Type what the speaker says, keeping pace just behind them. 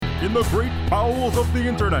In the great bowels of the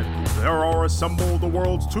internet, there are assembled the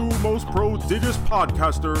world's two most prodigious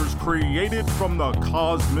podcasters created from the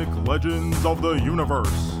cosmic legends of the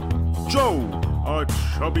universe. Joe, a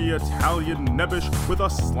chubby Italian nebbish with a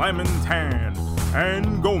slammin' tan,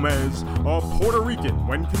 and Gomez, a Puerto Rican,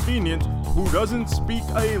 when convenient, who doesn't speak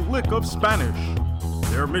a lick of Spanish.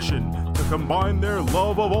 Their mission, to combine their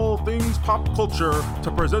love of all things pop culture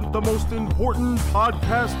to present the most important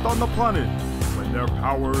podcast on the planet. When their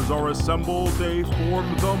powers are assembled, they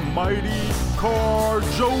form the mighty Car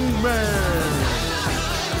Joe Man.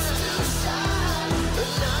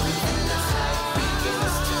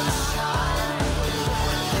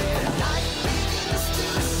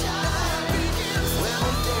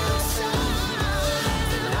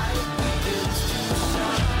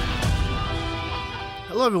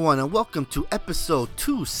 Hello everyone and welcome to episode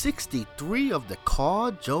 263 of the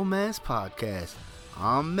Car Joe Mez podcast.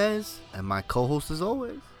 I'm Mez and my co-host as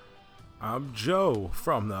always. I'm Joe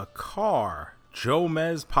from the Car Joe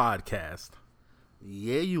Mez podcast.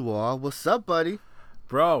 Yeah, you are. What's up, buddy?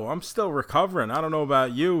 Bro, I'm still recovering. I don't know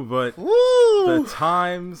about you, but Woo! the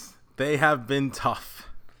times, they have been tough.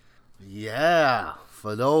 Yeah,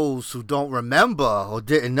 for those who don't remember or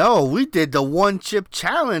didn't know, we did the one chip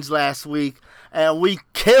challenge last week. And we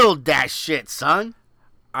killed that shit, son.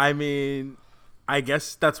 I mean, I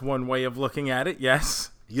guess that's one way of looking at it,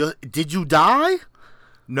 yes. Did you die?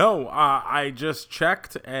 No, I just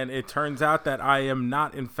checked, and it turns out that I am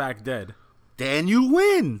not, in fact, dead. Then you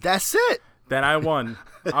win. That's it. Then I won.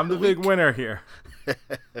 I'm the big winner here.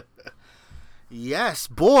 Yes,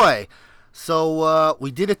 boy. So we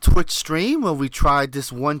did a Twitch stream where we tried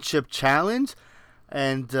this one chip challenge.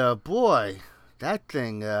 And, boy... that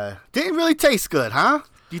thing didn't really taste good, huh?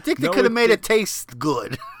 Do you think they could have made it taste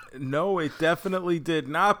good? No, it definitely did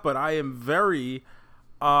not, but I am very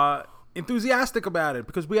enthusiastic about it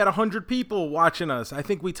because we had 100 people watching us. I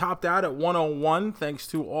think we topped out at 101 thanks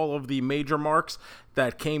to all of the major marks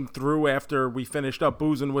that came through after we finished up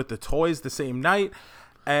boozing with the toys the same night.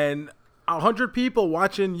 And 100 people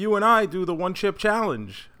watching you and I do the one chip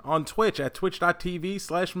challenge on Twitch at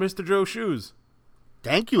twitch.tv/Mr. Joe Shoes.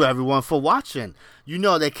 Thank you, everyone, for watching. You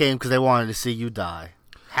know they came because they wanted to see you die.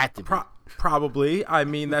 Had to be. Probably. I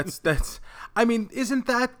mean, that's. I mean, isn't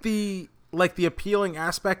that the appealing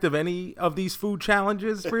aspect of any of these food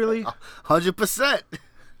challenges? Really, 100%.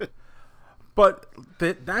 But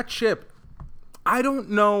that chip, I don't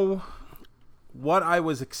know what I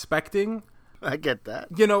was expecting. I get that.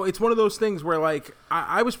 You know, it's one of those things where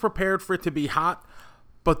I was prepared for it to be hot.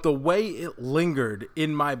 But the way it lingered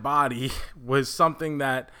in my body was something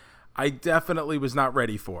that I definitely was not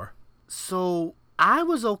ready for. So I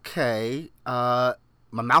was okay. My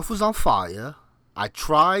mouth was on fire. I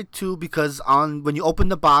tried to, because when you open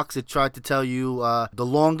the box, it tried to tell you the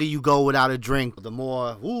longer you go without a drink, the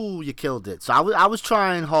more you killed it. So I was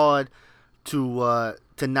trying hard to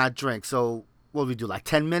not drink. So what did we do? Like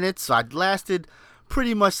 10 minutes. So I lasted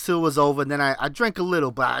pretty much till it was over. And then I drank a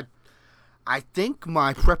little, but I think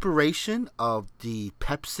my preparation of the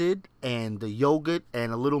Pepsid and the yogurt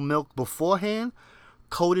and a little milk beforehand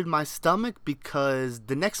coated my stomach, because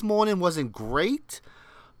the next morning wasn't great,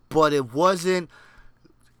 but it wasn't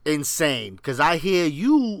insane. Because I hear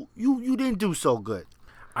you didn't do so good.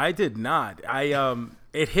 I did not.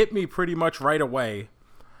 It hit me pretty much right away.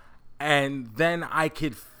 And then I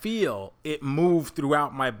could feel it move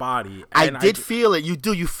throughout my body. And I did feel it. You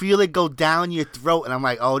do. You feel it go down your throat. And I'm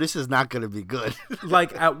like, oh, this is not going to be good.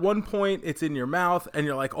 Like at one point it's in your mouth and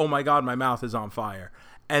you're like, oh my God, my mouth is on fire.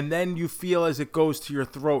 And then you feel as it goes to your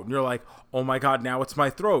throat and you're like, oh my God, now it's my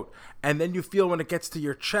throat. And then you feel when it gets to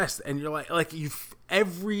your chest and you're like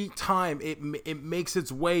every time it makes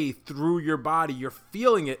its way through your body, you're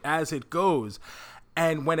feeling it as it goes.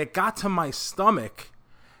 And when it got to my stomach,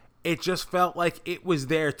 it just felt like it was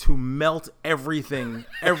there to melt everything,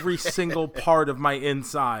 every single part of my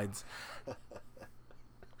insides.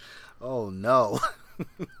 Oh, no.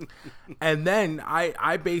 And then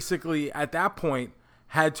I basically, at that point,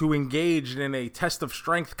 had to engage in a test of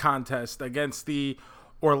strength contest against the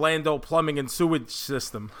Orlando Plumbing and Sewage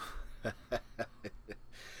System.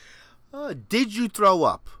 Did you throw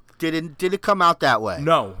up? Did it come out that way?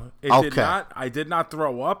 No, it did not. I did not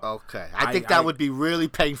throw up. Okay. I think that would be really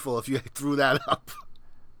painful if you threw that up.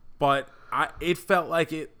 But it felt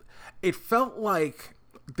like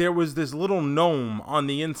there was this little gnome on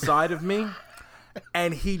the inside of me,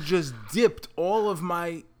 and he just dipped all of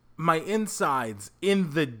my insides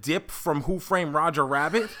in the dip from Who Framed Roger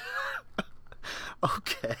Rabbit.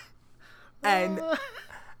 Okay. And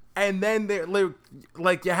and then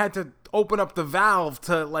like you had to open up the valve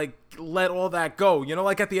to like let all that go. You know,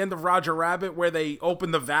 like at the end of Roger Rabbit where they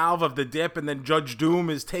open the valve of the dip and then Judge Doom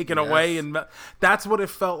is taken away, and that's what it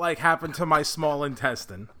felt like happened to my small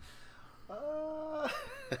intestine.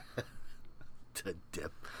 The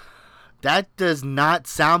dip. That does not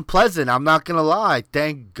sound pleasant. I'm not going to lie.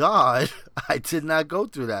 Thank God I did not go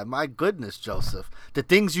through that. My goodness, Joseph. The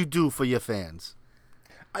things you do for your fans.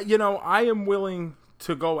 You know, I am willing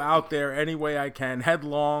to go out there any way I can,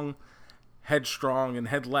 headlong, headstrong, and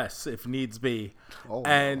headless if needs be. Oh,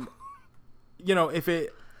 and, you know, if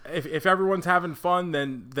everyone's having fun,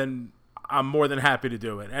 then I'm more than happy to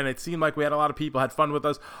do it. And it seemed like we had a lot of people had fun with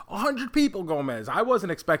us. 100 people, Gomez. I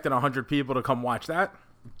wasn't expecting 100 people to come watch that.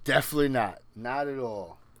 Definitely not. Not at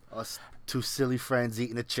all. Us two silly friends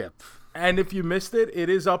eating a chip. And if you missed it, it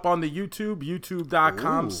is up on the YouTube,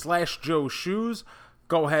 youtube.com/Joe Shoes.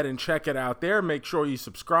 Go ahead and check it out there. Make sure you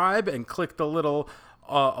subscribe and click the little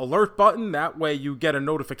alert button. That way you get a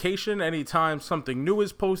notification anytime something new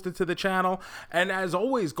is posted to the channel. And as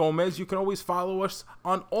always, Gomez, you can always follow us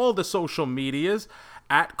on all the social medias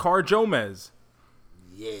at CarJomez.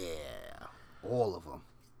 Yeah. All of them.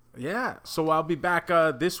 Yeah, so I'll be back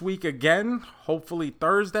this week again, hopefully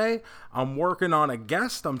Thursday. I'm working on a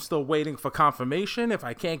guest. I'm still waiting for confirmation. If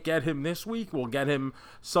I can't get him this week, we'll get him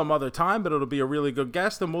some other time, but it'll be a really good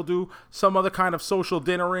guest, and we'll do some other kind of social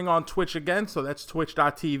dinnering on Twitch again. So that's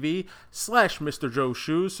twitch.tv/Mr. Joe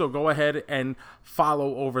Shoes. So go ahead and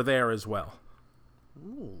follow over there as well.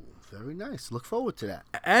 Ooh, very nice. Look forward to that.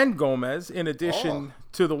 And Gomez, in addition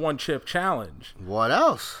to the One Chip Challenge. What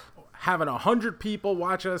else? Having 100 people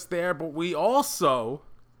watch us there, but we also,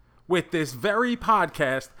 with this very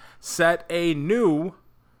podcast, set a new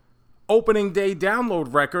opening day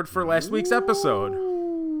download record for last week's episode.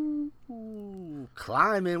 Ooh,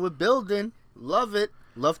 climbing, we're building. Love it.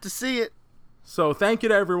 Love to see it. So thank you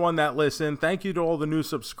to everyone that listened. Thank you to all the new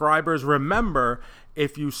subscribers. Remember,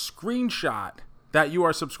 if you screenshot that you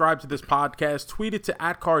are subscribed to this podcast, tweet it to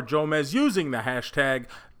 @CarJomez using the hashtag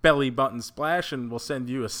Belly Button Splash, and we'll send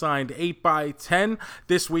you a signed 8x10.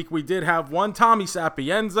 This week we did have one, Tommy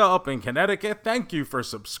Sapienza up in Connecticut. Thank you for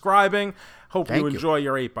subscribing. Hope you enjoy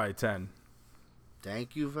your 8x10.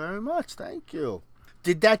 Thank you very much. Thank you.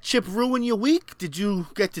 Did that chip ruin your week? Did you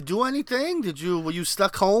get to do anything? Were you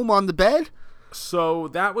stuck home on the bed? So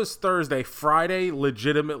that was Thursday. Friday,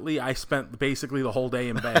 legitimately, I spent basically the whole day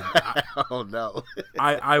in bed. Oh, no.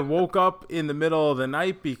 I woke up in the middle of the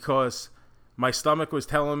night because my stomach was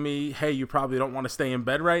telling me, hey, you probably don't want to stay in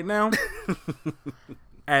bed right now.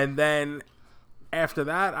 And then after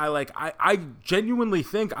that, I genuinely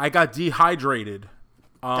think I got dehydrated.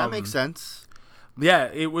 That makes sense.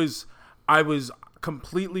 Yeah, I was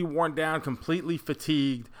completely worn down, completely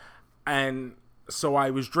fatigued. And so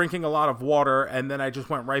I was drinking a lot of water, and then I just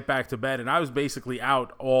went right back to bed. And I was basically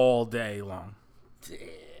out all day long.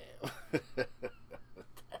 Damn.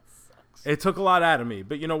 It took a lot out of me,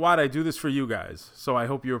 but you know what? I do this for you guys, so I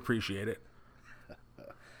hope you appreciate it.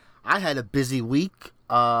 I had a busy week.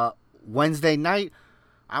 Wednesday night,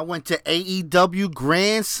 I went to AEW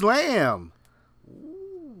Grand Slam.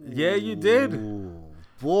 Yeah, you did. Ooh,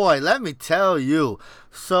 boy, let me tell you.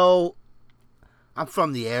 So, I'm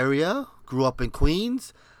from the area, grew up in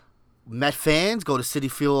Queens, Met fans, go to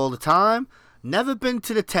Citi Field all the time. Never been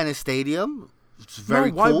to the tennis stadium. It's very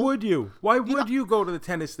cool. Why would you? Why would you go to the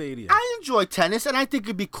tennis stadium? I enjoy tennis, and I think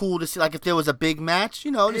it'd be cool to see, like, if there was a big match,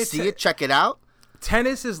 to see it, check it out.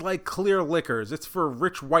 Tennis is like clear liquors. It's for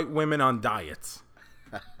rich white women on diets.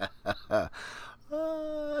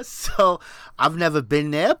 So, I've never been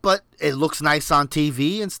there, but it looks nice on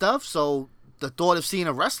TV and stuff, so the thought of seeing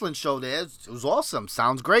a wrestling show there, it was awesome.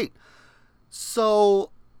 Sounds great. So,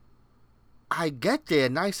 I get there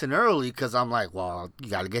nice and early, because I'm like, well, you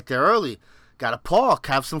got to get there early. Got to park,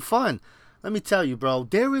 have some fun. Let me tell you, bro,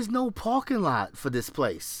 there is no parking lot for this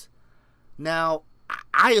place. Now,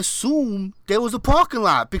 I assume there was a parking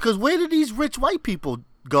lot, because where do these rich white people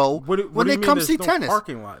go when they come see tennis?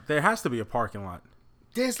 Parking lot. There has to be a parking lot.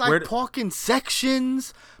 There's parking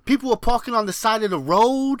sections. People were parking on the side of the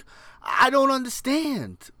road. I don't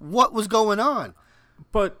understand what was going on.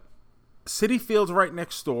 But Citi Field's right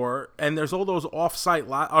next door, and there's all those off-site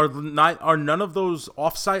lots. Are none of those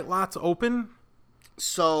off-site lots open?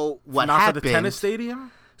 So what Not happened? For the tennis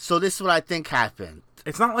stadium? So this is what I think happened.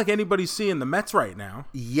 It's not like anybody's seeing the Mets right now.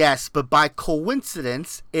 Yes, but by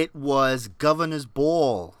coincidence, it was Governor's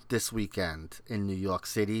Ball this weekend in New York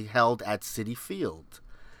City, held at Citi Field.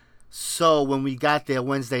 So when we got there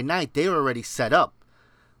Wednesday night, they were already set up,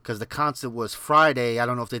 because the concert was Friday. I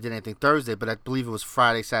don't know if they did anything Thursday, but I believe it was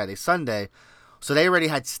Friday, Saturday, Sunday. So they already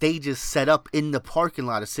had stages set up in the parking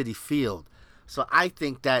lot of Citi Field. So I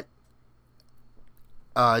think that,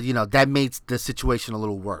 that made the situation a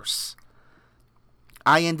little worse.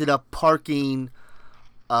 I ended up parking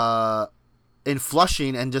in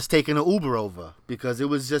Flushing and just taking an Uber over because it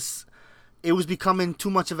was becoming too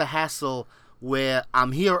much of a hassle where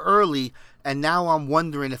I'm here early and now I'm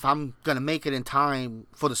wondering if I'm going to make it in time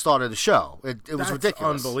for the start of the show. It was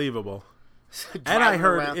ridiculous. Unbelievable. And I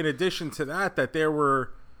heard, in addition to that there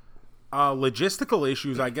were logistical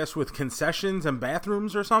issues, I guess, with concessions and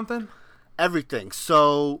bathrooms or something. Everything.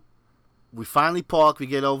 So we finally park. We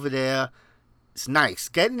get over there. It's nice.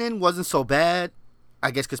 Getting in wasn't so bad. I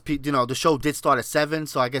guess because the show did start at 7,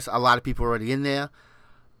 so I guess a lot of people were already in there.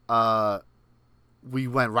 We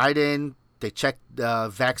went right in. They checked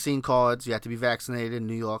vaccine cards. You had to be vaccinated in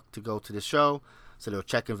New York to go to the show. So they were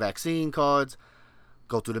checking vaccine cards.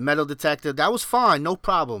 Go through the metal detector. That was fine, no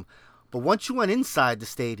problem. But once you went inside the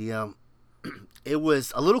stadium, it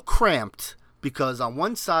was a little cramped because on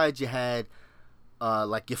one side you had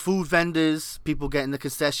like your food vendors, people getting the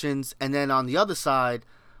concessions, and then on the other side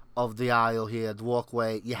of the aisle here, the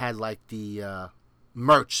walkway, you had like the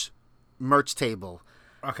merch table.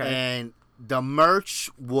 Okay. And the merch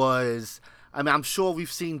was, I'm sure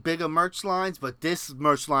we've seen bigger merch lines, but this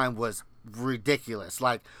merch line was ridiculous.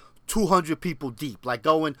 Like 200 people deep, like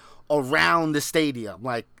going around the stadium,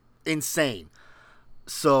 like insane.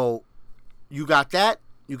 So you got that.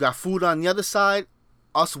 You got food on the other side.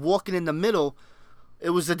 Us walking in the middle,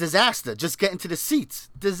 it was a disaster. Just getting to the seats,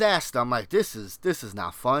 disaster. I'm like, this is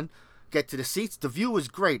not fun. Get to the seats. The view was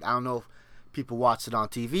great. I don't know if people watched it on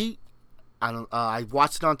TV. I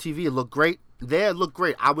watched it on TV. It looked great. It looked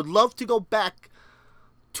great. I would love to go back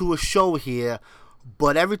to a show here,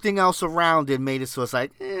 but everything else around it made it so it's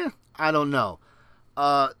like, I don't know.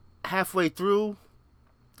 Halfway through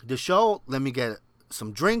the show, let me get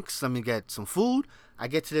some drinks. Let me get some food. I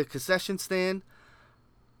get to the concession stand.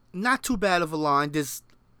 Not too bad of a line. There's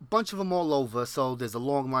a bunch of them all over, so there's a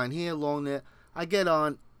long line here, long there. I get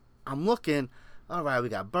on. I'm looking. All right, we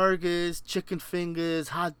got burgers, chicken fingers,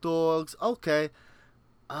 hot dogs. Okay.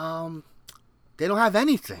 They don't have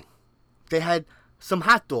anything. They had some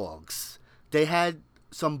hot dogs. They had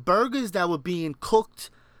some burgers that were being cooked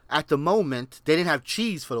at the moment. They didn't have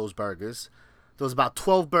cheese for those burgers. There was about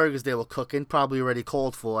 12 burgers they were cooking, probably already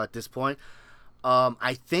called for at this point.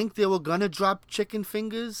 I think they were going to drop chicken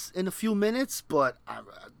fingers in a few minutes, but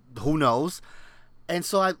who knows? And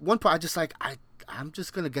so at one point, I'm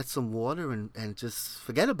just going to get some water and just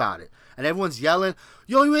forget about it. And everyone's yelling,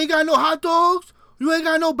 yo, you ain't got no hot dogs? You ain't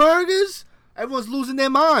got no burgers? Everyone's losing their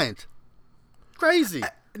mind. Crazy.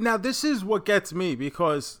 Now, this is what gets me,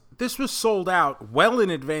 because this was sold out well in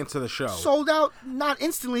advance of the show. Sold out, not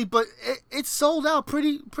instantly, but it's sold out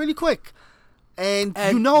pretty quick. And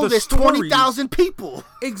there's 20,000 people.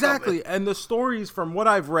 Exactly. And the stories from what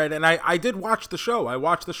I've read, and I did watch the show. I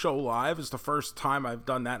watched the show live. It's the first time I've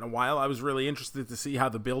done that in a while. I was really interested to see how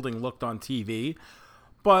the building looked on TV.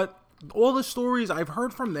 But all the stories I've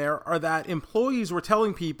heard from there are that employees were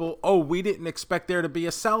telling people, oh, we didn't expect there to be a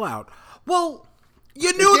sellout. Well,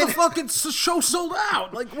 you knew the fucking show sold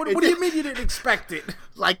out. Like, what do you mean you didn't expect it?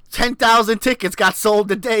 Like 10,000 tickets got sold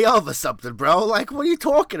the day of or something, bro. Like, what are you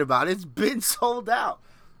talking about? It's been sold out.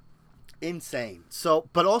 Insane. So,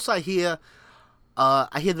 but also I hear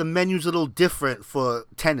the menu's a little different for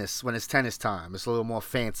tennis when it's tennis time. It's a little more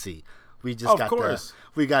fancy. We just got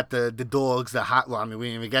the dogs, the hot. Well, I mean, we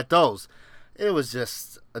didn't even get those. It was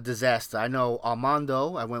just a disaster. I know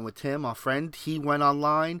Armando. I went with him, our friend. He went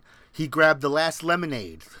online. He grabbed the last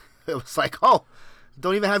lemonade. It was like, oh,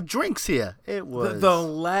 don't even have drinks here. It was the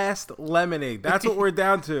last lemonade. That's what we're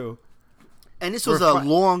down to. And this was a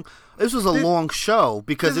long show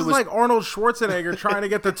because it was like Arnold Schwarzenegger trying to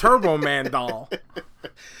get the Turbo Man doll.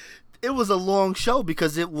 It was a long show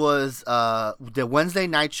because it was the Wednesday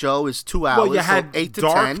night show is 2 hours. Well, you had 8 to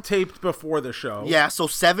Dark 10 taped before the show. Yeah, so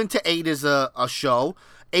 7 to 8 is a show.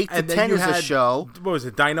 8 to 10 is a show. What was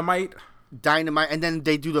it? Dynamite, and then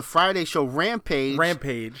they do the Friday show Rampage.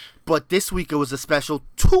 But this week it was a special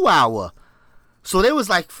 2 hour. So there was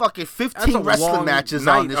like fucking 15 wrestling matches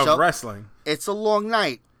on the show. Wrestling. It's a long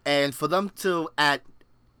night, and for them to at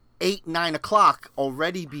 8, 9 o'clock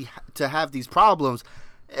already to have these problems,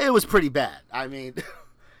 it was pretty bad. I mean,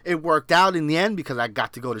 it worked out in the end because I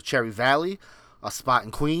got to go to Cherry Valley, a spot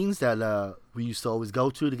in Queens that we used to always go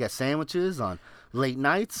to get sandwiches on late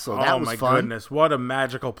nights. So that was fun. Oh my goodness, what a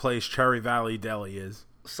magical place Cherry Valley Deli is.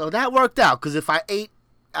 So that worked out because if I ate,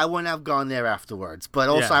 I wouldn't have gone there afterwards. But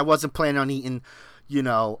also I wasn't planning on eating,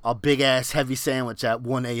 a big ass heavy sandwich at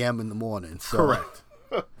 1 a.m. in the morning. So. Correct.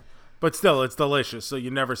 But still, it's delicious, so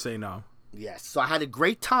you never say no. Yes. So I had a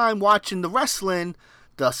great time watching the wrestling.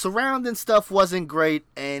 The surrounding stuff wasn't great,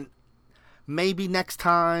 and maybe next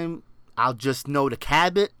time I'll just know the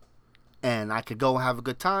Cabot, and I could go and have a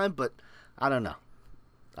good time. But I don't know.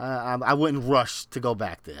 I wouldn't rush to go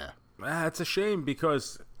back there. That's a shame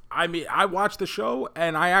because, I mean, I watched the show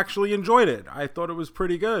and I actually enjoyed it. I thought it was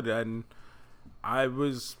pretty good, and I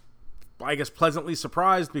was, I guess, pleasantly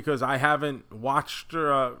surprised because I haven't watched,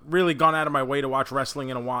 really gone out of my way to watch wrestling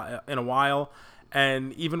in a while.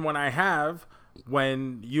 And even when I have,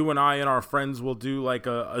 when you and I and our friends will do like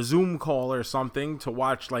a Zoom call or something to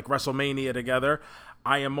watch like WrestleMania together,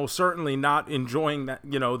 I am most certainly not enjoying that,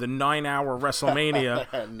 the 9-hour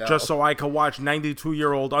WrestleMania No. just so I could watch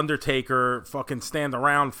 92-year-old Undertaker fucking stand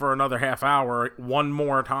around for another half hour one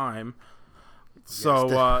more time.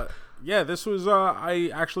 So, yeah, this was, I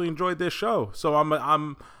actually enjoyed this show. So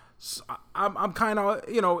I'm kind of,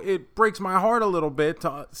 it breaks my heart a little bit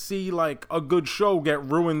to see like a good show get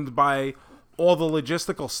ruined by all the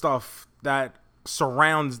logistical stuff that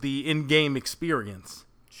surrounds the in-game experience.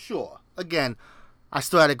 Sure. Again, I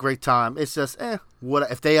still had a great time. It's just, what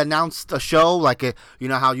if they announced a show like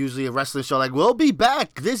how usually a wrestling show like we'll be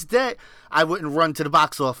back this day, I wouldn't run to the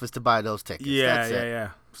box office to buy those tickets.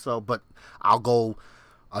 Yeah. So, but I'll go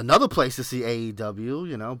another place to see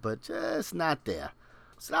AEW, but just not there.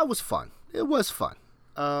 So that was fun. It was fun.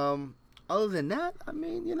 Other than that, I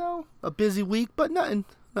mean, a busy week, but nothing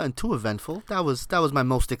too eventful. That was my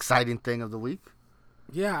most exciting thing of the week.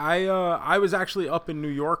 Yeah, I was actually up in New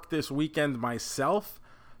York this weekend myself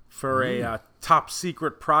for a top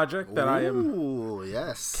secret project that I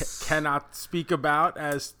cannot speak about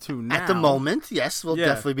as to now. At the moment, yes, we'll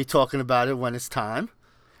definitely be talking about it when it's time.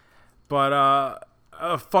 But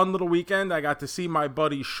a fun little weekend. I got to see my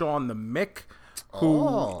buddy Sean the Mick,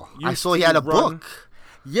 who I saw he had a book.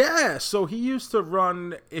 Yeah, so he used to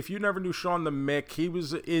run, if you never knew Sean the Mick, he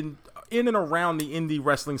was in and around the indie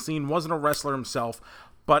wrestling scene, wasn't a wrestler himself,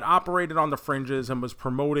 but operated on the fringes and was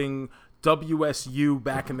promoting WSU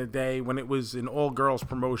back in the day when it was an all-girls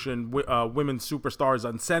promotion, Women's Superstars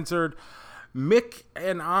Uncensored. Mick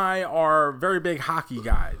and I are very big hockey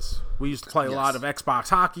guys. We used to play a lot of Xbox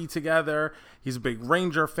hockey together. He's a big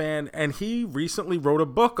Ranger fan, and he recently wrote a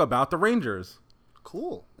book about the Rangers.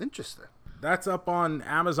 Cool. Interesting. That's up on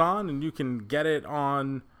Amazon, and you can get it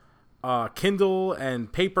on Kindle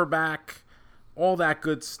and paperback, all that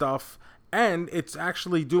good stuff. And it's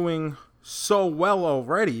actually doing so well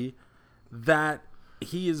already that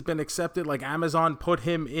he has been accepted. Like Amazon put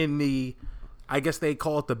him in the, I guess they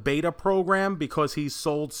call it the beta program because he's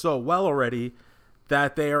sold so well already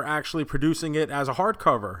that they are actually producing it as a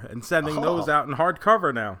hardcover and sending those out in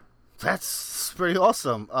hardcover now. That's pretty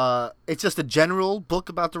awesome. It's just a general book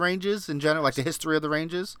about the Rangers in general, like the history of the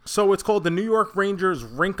Rangers. So it's called The New York Rangers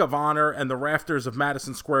Rink of Honor and the Rafters of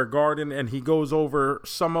Madison Square Garden, and he goes over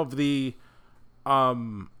some of the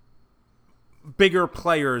bigger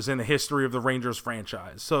players in the history of the Rangers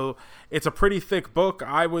franchise. So it's a pretty thick book.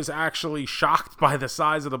 I was actually shocked by the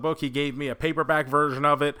size of the book. He gave me a paperback version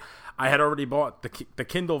of it. I had already bought the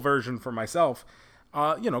Kindle version for myself,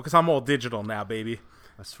 because I'm all digital now, baby.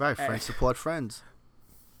 That's right. Friends support friends.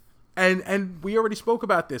 And we already spoke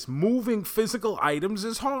about this. Moving physical items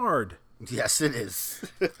is hard. Yes, it is.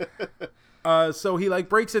 So he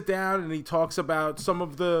breaks it down and he talks about some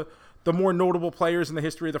of the more notable players in the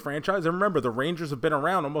history of the franchise. And remember, the Rangers have been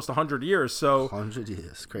around almost 100 years. So 100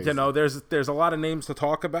 years, crazy. There's a lot of names to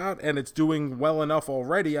talk about, and it's doing well enough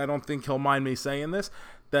already. I don't think he'll mind me saying this,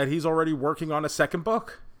 that he's already working on a second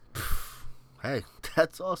book. Hey,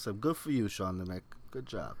 that's awesome. Good for you, Sean the Mick. Good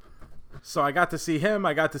job. So I got to see him.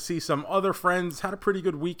 I got to see some other friends. Had a pretty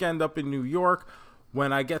good weekend up in New York.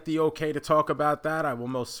 When I get the okay to talk about that, I will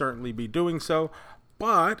most certainly be doing so.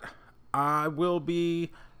 But I will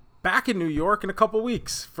be back in New York in a couple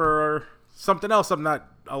weeks for something else I'm not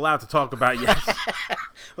allowed to talk about yet.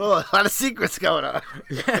 Oh, a lot of secrets going on.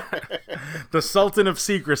 Yeah. The Sultan of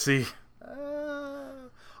Secrecy.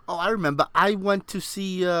 I remember. I went to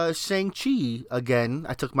see Shang-Chi again.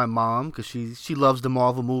 I took my mom because she loves the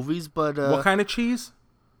Marvel movies. But what kind of cheese?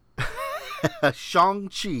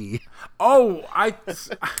 Shang-Chi. Oh, I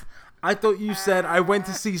thought you said I went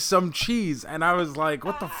to see some cheese, and I was like,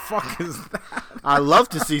 what the fuck is that? I love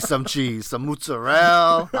to see some cheese. Some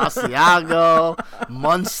mozzarella, Asiago,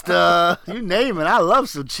 Munster. You name it. I love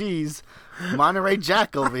some cheese. Monterey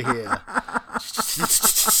Jack over here.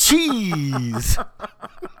 Cheese.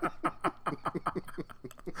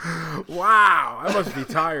 Wow, I must be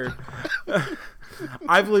tired.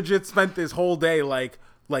 I've legit spent this whole day like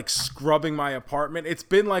scrubbing my apartment. It's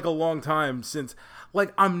been like a long time since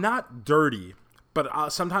like, I'm not dirty,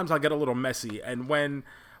 but sometimes I get a little messy. And when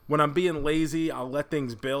I'm being lazy, I'll let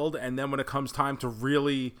things build. And then when it comes time to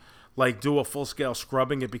really, like, do a full-scale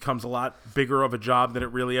scrubbing, it becomes a lot bigger of a job than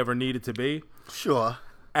it really ever needed to be. Sure.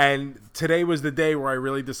 And today was the day where I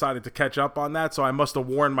really decided to catch up on that, so I must have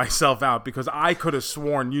worn myself out because I could have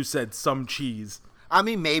sworn you said some cheese. I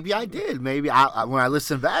mean, maybe I did. Maybe when I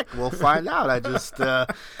listen back, we'll find out. I just,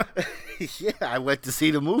 I went to see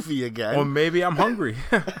the movie again. Or maybe I'm hungry.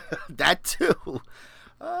 That too.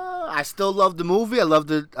 I still love the movie. I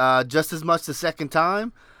loved it just as much the second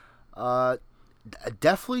time.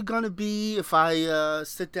 Definitely gonna be, if I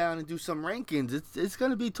sit down and do some rankings, it's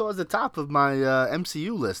gonna be towards the top of my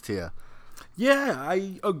MCU list here. Yeah,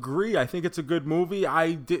 I agree. I think it's a good movie.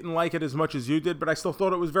 I didn't like it as much as you did, but I still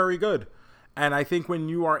thought it was very good. And I think when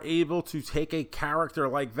you are able to take a character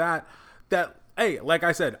like that, hey, like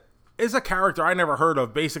I said, is a character I never heard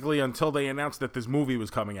of basically until they announced that this movie was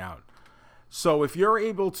coming out. So if you're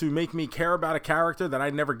able to make me care about a character that I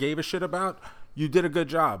never gave a shit about, you did a good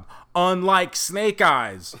job. Unlike Snake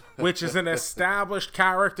Eyes, which is an established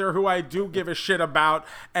character who I do give a shit about,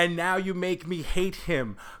 and now you make me hate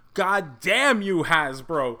him. God damn you,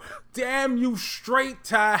 Hasbro. Damn you straight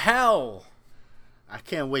to hell. I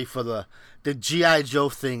can't wait for the G.I. Joe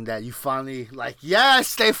thing that you finally, like,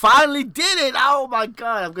 yes, they finally did it. Oh my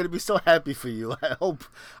God, I'm going to be so happy for you.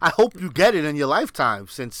 I hope you get it in your lifetime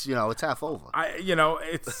since, it's half over.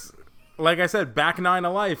 It's... Like I said, back 9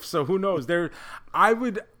 of life, so who knows?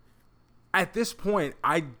 At this point,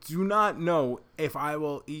 I do not know if I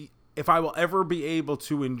will ever be able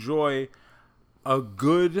to enjoy a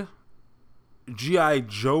good G.I.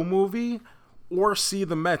 Joe movie or see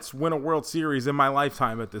the Mets win a World Series in my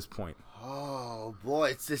lifetime at this point. Oh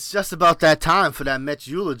boy, it's just about that time for that Mets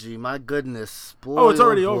eulogy. My goodness, boy. Oh, it's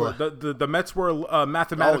already over. The Mets were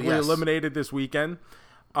mathematically eliminated this weekend.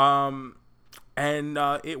 And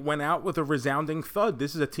it went out with a resounding thud.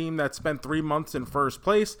 This is a team that spent 3 months in first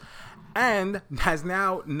place and has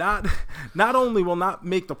now not only will not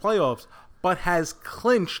make the playoffs, but has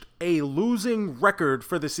clinched a losing record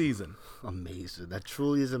for the season. Amazing. That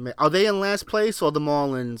truly is amazing. Are they in last place or the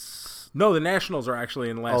Marlins? No, the Nationals are actually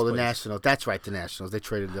in last place. Oh, the Nationals. That's right, the Nationals. They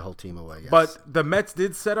traded the whole team away, yes. But the Mets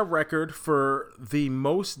did set a record for the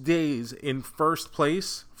most days in first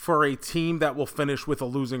place for a team that will finish with a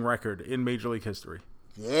losing record in Major League history.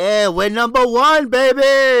 Yeah, we're number 1, baby.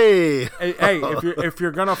 Hey, if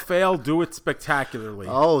you're gonna fail, do it spectacularly.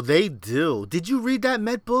 Oh, they do. Did you read that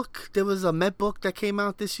Met book? There was a Met book that came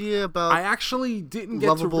out this year about. I actually didn't get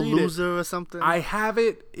to read Lovable Loser or something. I have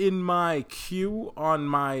it in my queue on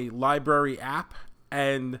my library app,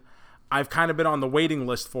 and I've kind of been on the waiting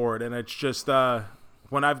list for it. And it's just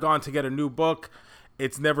when I've gone to get a new book,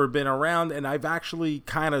 it's never been around, and I've actually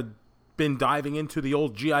kind of been diving into the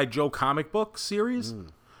old G.I. Joe comic book series.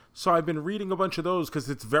 So I've been reading a bunch of those because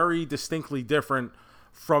it's very distinctly different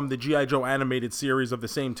from the G.I. Joe animated series of the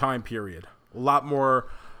same time period. A lot more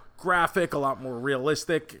graphic, a lot more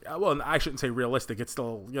realistic. Well, I shouldn't say realistic. It's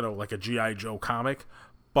still, like a G.I. Joe comic.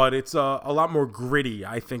 But it's a lot more gritty,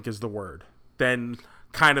 I think is the word, than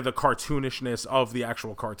kind of the cartoonishness of the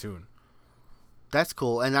actual cartoon. That's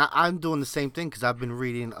cool. And I'm doing the same thing because I've been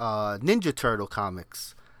reading Ninja Turtle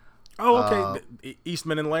comics. Oh, okay.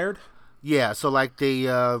 Eastman and Laird? Yeah, so like they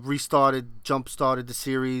jump-started the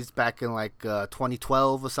series back in like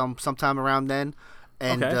 2012 or sometime around then.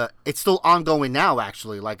 And it's still ongoing now,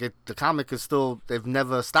 actually. Like the comic is still, they've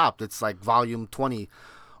never stopped. It's like volume 20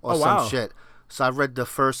 or some shit. So I've read the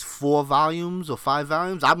first 4 volumes or 5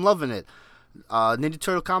 volumes. I'm loving it. Ninja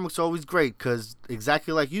Turtle comics are always great because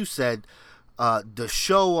exactly like you said, the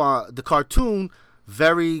show, the cartoon,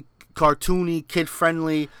 very cartoony,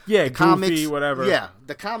 kid-friendly. Yeah, the goofy, comics, whatever. Yeah,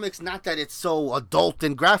 the comics, not that it's so adult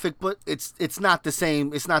and graphic, but it's not the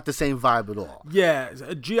same. It's not the same vibe at all. Yeah,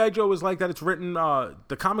 G.I. Joe is like that. It's written.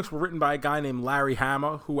 The comics were written by a guy named Larry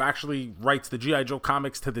Hama, who actually writes the G.I. Joe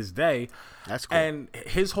comics to this day. That's cool. And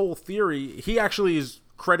his whole theory, he actually is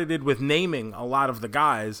credited with naming a lot of the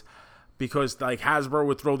guys. Because like Hasbro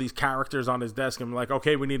would throw these characters on his desk and be like,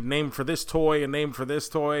 okay, we need a name for this toy, a name for this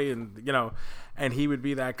toy, and and he would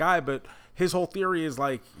be that guy. But his whole theory is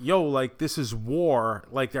like, yo, like this is war.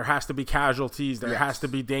 Like there has to be casualties, there has to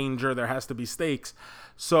be danger, there has to be stakes.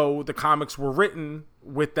 So the comics were written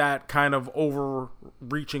with that kind of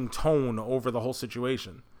overreaching tone over the whole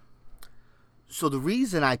situation. So the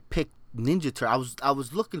reason I picked Ninja Turtle, I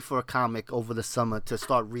was looking for a comic over the summer to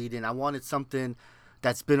start reading. I wanted something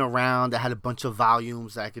that's been around, that had a bunch of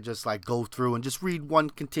volumes that I could just like go through and just read one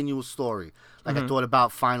continuous story. Like I thought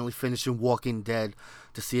about finally finishing Walking Dead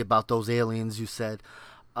to see about those aliens you said.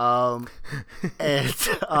 And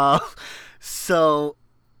so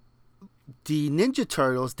the Ninja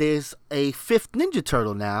Turtles, there's a fifth Ninja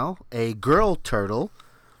Turtle now, a girl turtle.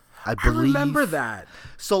 I believe. I remember that.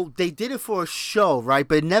 So they did it for a show, right?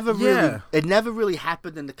 But it never really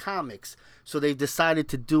happened in the comics. So they decided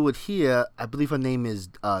to do it here. I believe her name is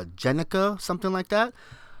Jenica, something like that.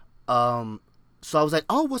 So I was like,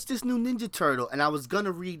 oh, what's this new Ninja Turtle? And I was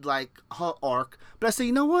gonna read like her arc, but I said,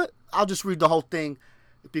 you know what? I'll just read the whole thing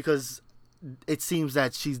because it seems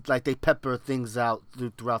that she's like they pepper things out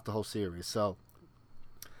throughout the whole series. So,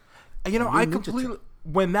 you know, I completely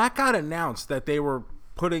when that got announced that they were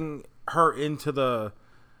putting her into the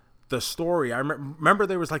story, I remember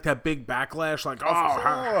there was like that big backlash, like,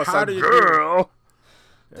 oh, how do you girl?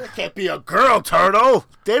 There can't be a girl turtle.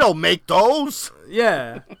 They don't make those.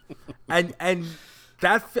 Yeah, and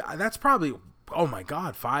that's probably, oh my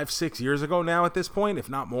God, 5-6 years ago now at this point, if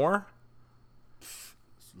not more.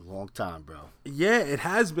 It's a long time, bro. Yeah, it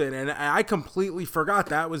has been, and I completely forgot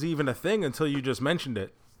that was even a thing until you just mentioned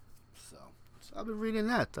it. So I've been reading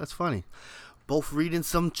that. That's funny. Both reading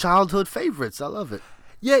some childhood favorites. I love it.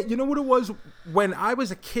 Yeah, you know what it was? When I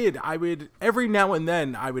was a kid, I would, every now and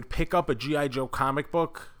then, I would pick up a G.I. Joe comic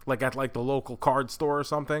book, like at like the local card store or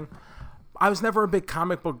something. I was never a big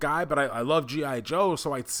comic book guy, but I love G.I. Joe,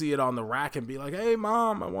 so I'd see it on the rack and be like, hey,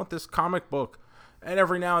 Mom, I want this comic book. And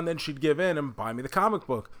every now and then she'd give in and buy me the comic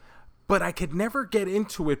book. But I could never get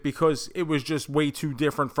into it because it was just way too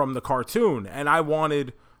different from the cartoon. And I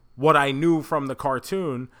wanted what I knew from the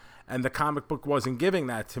cartoon, and the comic book wasn't giving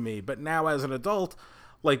that to me. But now as an adult,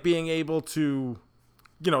 like being able to,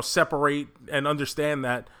 you know, separate and understand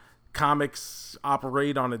that comics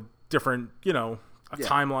operate on a different, you know,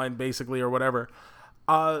 timeline basically or whatever,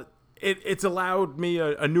 it's allowed me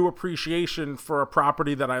a new appreciation for a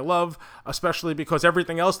property that I love, especially because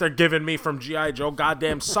everything else they're giving me from G.I. Joe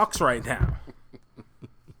goddamn sucks right now.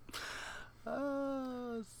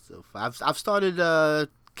 So I've started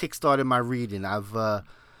kickstarted my reading.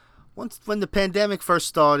 When the pandemic first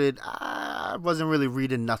started, I wasn't really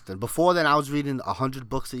reading nothing. Before then, I was reading 100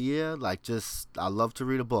 books a year. Like, I love to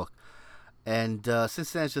read a book. And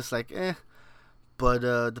since then, it's just like, eh. But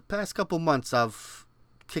the past couple months, I've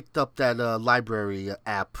kicked up that library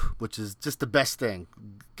app, which is just the best thing.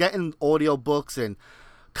 Getting audio books and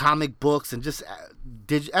comic books and just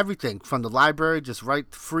everything from the library, just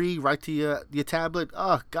free right to your tablet.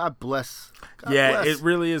 Oh, God bless. God bless. It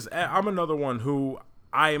really is. I'm another one who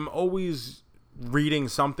I'm always reading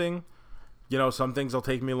something. You know, some things will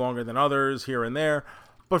take me longer than others here and there.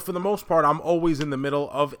 But for the most part, I'm always in the middle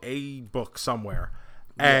of a book somewhere.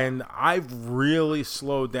 Yeah. And I've really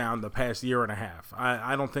slowed down the past year and a half.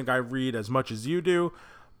 I don't think I read as much as you do,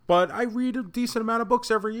 but I read a decent amount of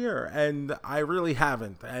books every year, and I really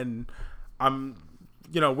haven't. And I'm,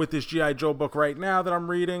 you know, with this G.I. Joe book right now that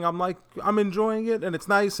I'm reading, I'm enjoying it, and it's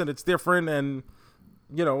nice, and it's different, and,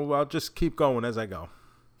 you know, I'll just keep going as I go.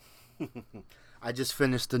 I just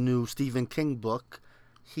finished the new Stephen King book.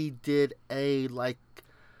 He did it's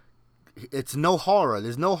no horror.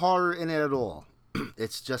 There's no horror in it at all.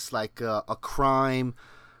 It's just like a crime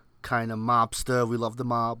kind of mobster. We love the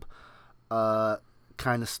mob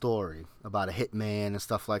kind of story about a hitman and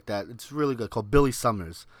stuff like that. It's really good. Called Billy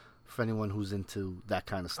Summers, for anyone who's into that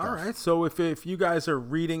kind of stuff. All right. So if you guys are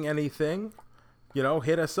reading anything, you know,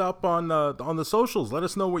 hit us up on the socials. Let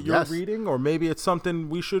us know what you're reading, or maybe it's something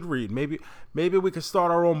we should read. Maybe we could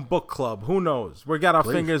start our own book club. Who knows? We got our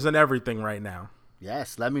fingers in everything right now.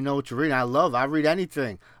 Yes, let me know what you're reading. I read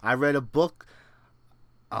anything. I read a book,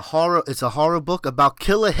 it's a horror book about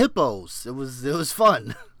killer hippos. It was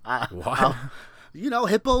fun. What? You know,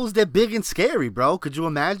 hippos, they're big and scary, bro. Could you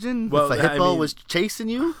imagine if a hippo was chasing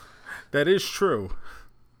you? That is true.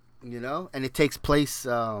 You know, and it takes place,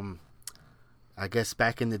 I guess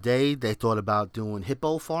back in the day, they thought about doing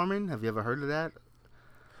hippo farming. Have you ever heard of that?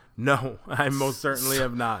 No, I most certainly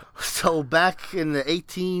have not. So back in the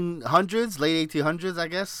 1800s, late 1800s, I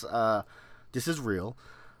guess, this is real.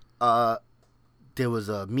 There was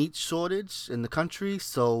a meat shortage in the country,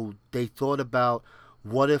 so they thought about,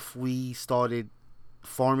 what if we started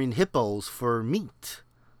farming hippos for meat?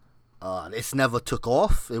 This never took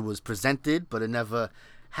off. It was presented, but it never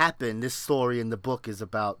happened. This story in the book is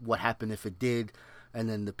about what happened if it did, and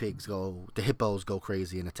then the hippos go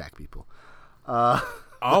crazy and attack people.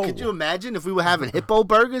 Could you imagine if we were having hippo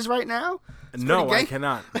burgers right now? No, I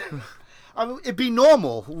cannot. I mean, it'd be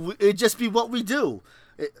normal. It'd just be what we do.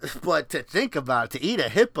 But to think about it, to eat a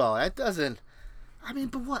hippo, that doesn't... I mean,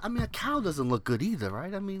 but what? I mean, a cow doesn't look good either,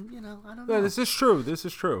 right? I mean, you know, I don't know. Yeah, this is true.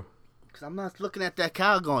 Because I'm not looking at that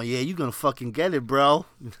cow going, yeah, you're going to fucking get it, bro.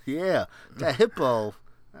 Yeah, that hippo,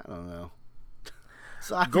 I don't know.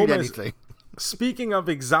 So I read Gomez, anything. Speaking of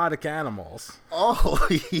exotic animals, Oh,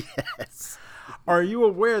 yes. are you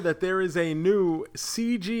aware that there is a new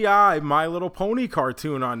CGI My Little Pony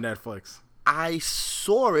cartoon on Netflix? I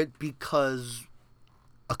saw it because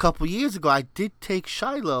a couple years ago I did take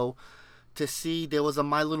Shiloh to see there was a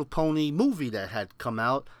My Little Pony movie that had come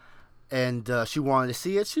out, and she wanted to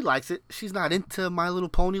see it. She likes it. She's not into My Little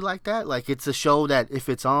Pony like that. Like, it's a show that if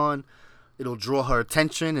it's on, it'll draw her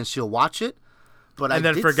attention and she'll watch it. But And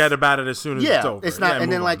then forget about it as soon as it's over. It's not, Yeah,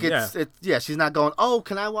 and then move like on. it's she's not going, oh,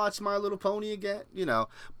 can I watch My Little Pony again? You know.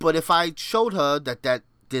 But if I showed her that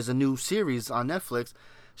there's a new series on Netflix,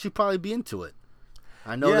 she'd probably be into it.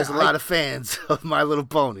 I know there's a lot of fans of My Little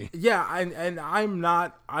Pony. Yeah, and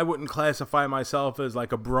I wouldn't classify myself as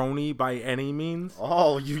like a brony by any means.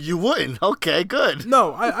 Oh, you wouldn't? Okay, good.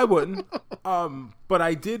 No, I wouldn't. But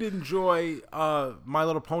I did enjoy My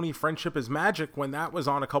Little Pony Friendship is Magic when that was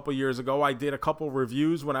on a couple years ago. I did a couple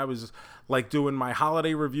reviews when I was like doing my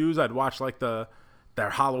holiday reviews. I'd watch like their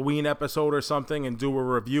Halloween episode or something and do a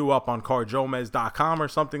review up on carjomez.com or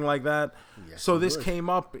something like that. Yes, so this came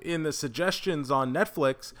up in the suggestions on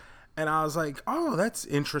Netflix, and I was like, oh, that's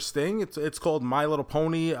interesting. It's called My Little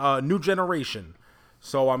Pony New Generation.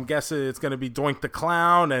 So I'm guessing it's going to be Doink the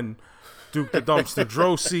Clown and Duke the Dumpster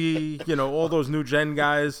Drosy, all those new gen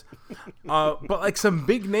guys. But like some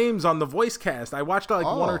big names on the voice cast. I watched like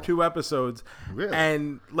one or two episodes, really?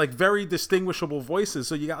 And like very distinguishable voices.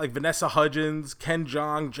 So you got like Vanessa Hudgens, Ken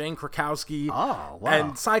Jeong, Jane Krakowski,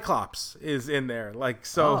 and Cyclops is in there. Like,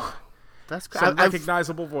 so that's great. Some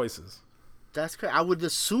recognizable voices. That's great. I would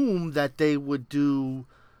assume that they would do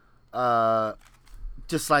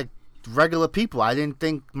just like regular people. I didn't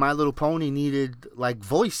think My Little Pony needed like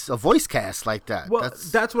a voice cast like that. Well,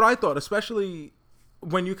 that's what I thought, especially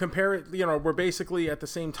when you compare it. We're basically at the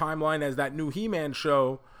same timeline as that new He-Man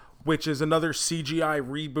show, which is another CGI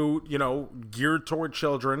reboot, geared toward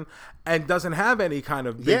children and doesn't have any kind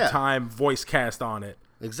of big time voice cast on it.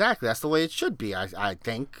 Exactly. That's the way it should be. I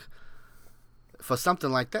think for something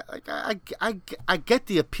like that, like I get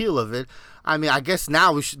the appeal of it. I mean, I guess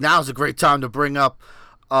now's a great time to bring up.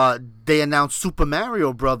 They announced Super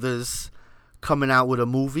Mario Brothers coming out with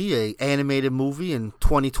a animated movie in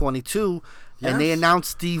 2022, and they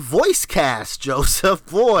announced the voice cast. Joseph,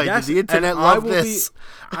 boy, did the internet love this!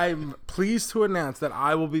 I'm pleased to announce that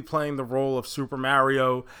I will be playing the role of Super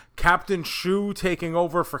Mario, Captain Shu taking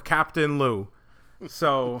over for Captain Lou.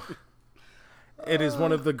 So it is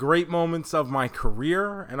one of the great moments of my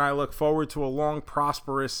career, and I look forward to a long,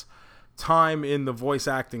 prosperous time in the voice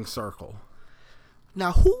acting circle.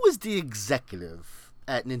 Now, who was the executive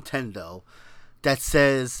at Nintendo that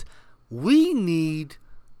says, we need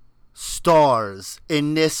stars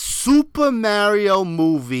in this Super Mario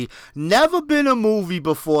movie? Never been a movie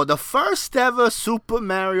before. The first ever Super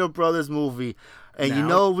Mario Brothers movie. And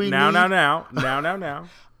Now.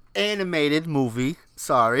 Animated movie.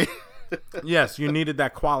 Sorry. Yes, you needed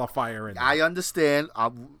that qualifier in there. I understand.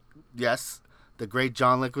 Yes, the great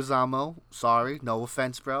John Leguizamo. Sorry, no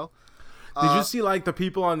offense, bro. Did you see like the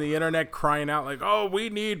people on the internet crying out like, "Oh, we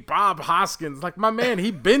need Bob Hoskins"? Like, my man, he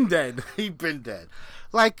been dead. He been dead.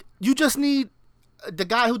 Like, you just need the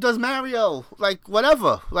guy who does Mario. Like,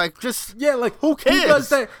 whatever. Like, just like who cares? Who does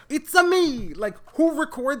that? It's a me. Like, who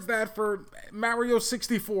records that for Mario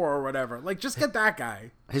 64 or whatever? Like, just get that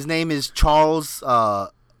guy. His name is Charles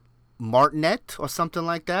Martinet or something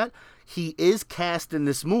like that. He is cast in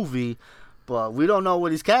this movie, but we don't know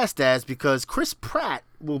what he's cast as because Chris Pratt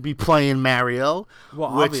will be playing Mario. Well,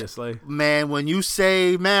 obviously. Man, when you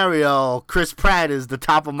say Mario, Chris Pratt is the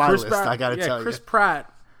top of my list, I gotta tell you. Chris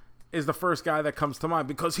Pratt is the first guy that comes to mind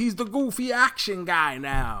because he's the goofy action guy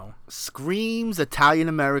now. Screams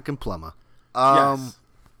Italian-American plumber. Yes.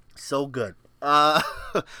 So good.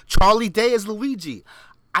 Charlie Day as Luigi.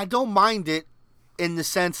 I don't mind it in the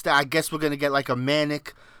sense that I guess we're going to get like a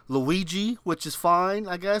manic Luigi, which is fine,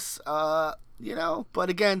 I guess. But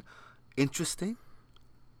again, interesting.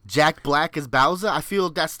 Jack Black as Bowser. I feel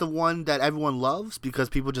that's the one that everyone loves because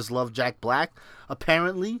people just love Jack Black.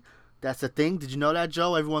 Apparently, that's a thing. Did you know that,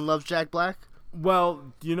 Joe? Everyone loves Jack Black?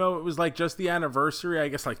 Well, it was like just the anniversary, I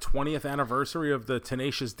guess like 20th anniversary of the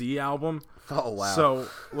Tenacious D album. Oh, wow. So,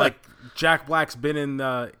 like, Jack Black's been in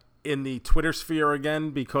the Twitter sphere again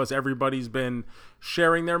because everybody's been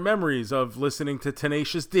sharing their memories of listening to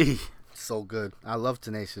Tenacious D. So good. I love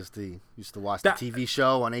Tenacious D. Used to watch the TV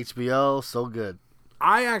show on HBO. So good.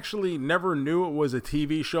 I actually never knew it was a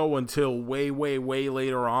TV show until way, way, way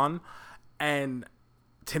later on. And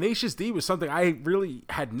Tenacious D was something I really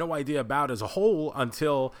had no idea about as a whole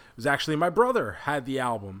until it was actually my brother had the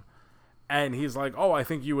album. And he's like, "Oh, I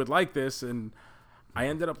think you would like this," and I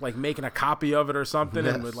ended up like making a copy of it or something,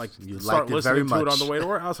 and would like start listening to it on the way to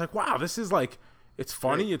work. I was like, "Wow, this is like, it's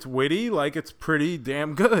funny, it's witty, like it's pretty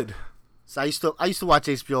damn good." So I used to watch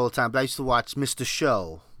HBO all the time, but I used to watch Mr.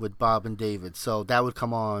 Show with Bob and David. So that would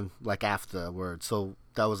come on like afterwards. So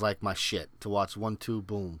that was like my shit to watch 1, 2,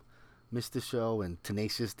 boom, Mr. Show and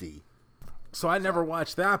Tenacious D. So I never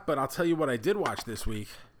watched that, but I'll tell you what I did watch this week.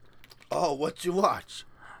 Oh, what'd you watch?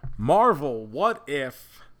 Marvel, What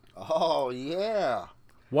If? Oh, yeah.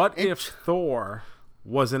 What if Thor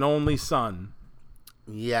was an only son?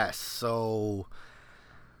 Yes, so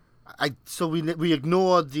we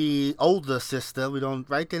ignored the older sister. We don't,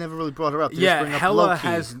 right? They never really brought her up. They just bring up Hela Loki.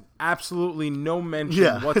 has absolutely no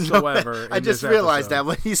mention whatsoever. I just realized episode. that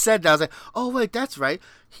when he said that, I was like, oh, wait, that's right.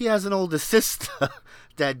 He has an older sister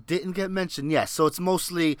that didn't get mentioned. Yes, so it's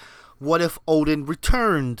mostly what if Odin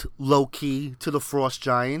returned Loki to the Frost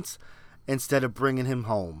Giants instead of bringing him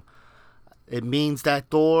home? It means that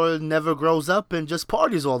Thor never grows up and just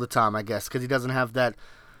parties all the time, I guess, because he doesn't have that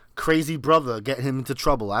crazy brother getting him into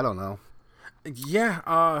trouble. I don't know. Yeah,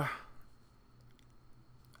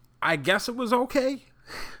 I guess it was okay.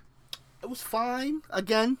 It was fine.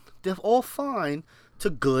 Again, they're all fine to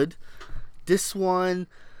good. This one,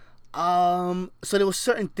 so there were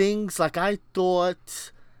certain things, like I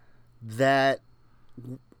thought that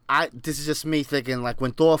this is just me thinking, like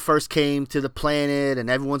when Thor first came to the planet and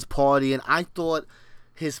everyone's partying, I thought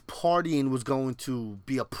his partying was going to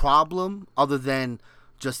be a problem other than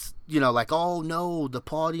just, like, oh no, the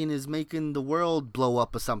partying is making the world blow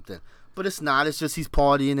up or something. But it's not. It's just he's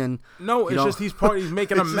partying and... No, it's just he's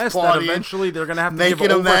making a mess that eventually they're going to have to give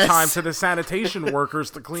Making a overtime mess. to the sanitation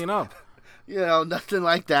workers to clean up. Nothing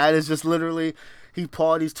like that. It's just literally he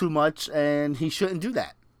parties too much and he shouldn't do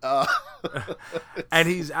that. And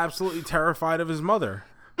he's absolutely terrified of his mother.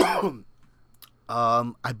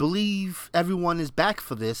 I believe everyone is back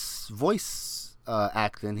for this voice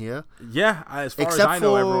acting here. Yeah, as far Except as I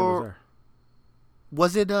know, everyone was for- there.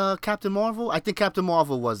 Was it Captain Marvel? I think Captain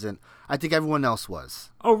Marvel wasn't. I think everyone else was.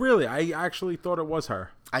 Oh, really? I actually thought it was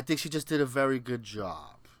her. I think she just did a very good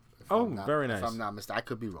job. Very nice. If I'm not mistaken, I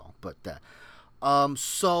could be wrong, but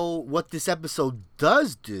so what this episode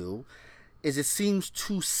does do is it seems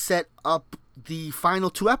to set up the final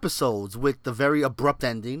 2 episodes with the very abrupt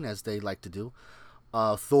ending, as they like to do.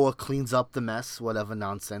 Thor cleans up the mess, whatever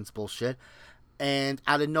nonsense bullshit, and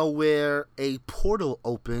out of nowhere, a portal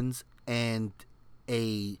opens and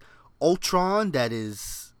a Ultron that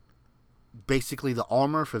is basically the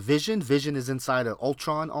armor for Vision. Vision is inside an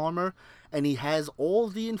Ultron armor, and he has all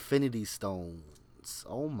the Infinity Stones.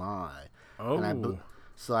 Oh my! Oh,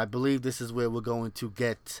 so I believe this is where we're going to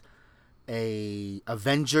get a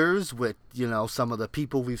Avengers with some of the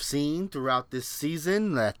people we've seen throughout this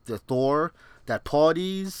season. That the Thor that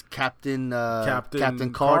parties, Captain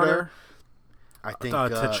Carter. I think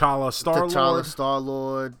T'Challa,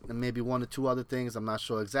 Star-Lord, and maybe 1 or 2 other things. I'm not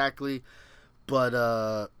sure exactly.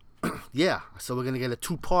 But, yeah. So we're going to get a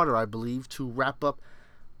 2-parter, I believe, to wrap up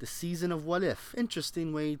the season of What If.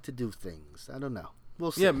 Interesting way to do things. I don't know.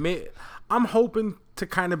 We'll see. Yeah, I'm hoping to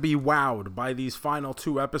kind of be wowed by these final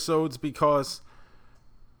 2 episodes because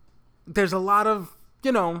there's a lot of,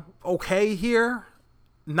 okay here.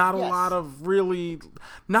 Not a lot of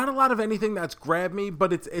anything that's grabbed me,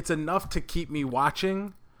 but it's enough to keep me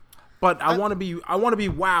watching. But I want to be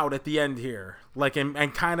wowed at the end here, like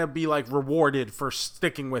and kind of be like rewarded for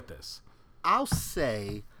sticking with this. I'll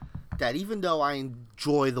say that even though I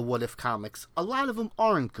enjoy the What If comics, a lot of them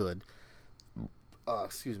aren't good.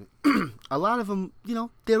 Excuse me. A lot of them,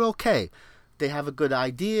 they're okay. They have a good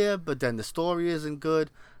idea, but then the story isn't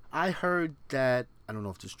good. I heard that, I don't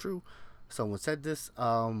know if this is true, someone said this,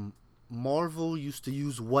 Marvel used to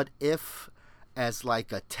use What If as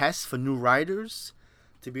like a test for new writers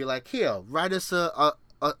to be like, here, write us a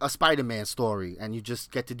Spider-Man story, and you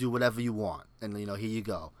just get to do whatever you want, and here you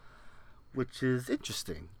go, which is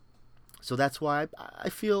interesting. So that's why I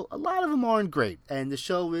feel a lot of them aren't great, and the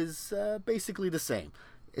show is basically the same.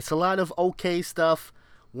 It's a lot of okay stuff,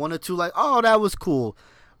 1 or 2 like, oh, that was cool,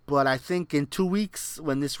 but I think in 2 weeks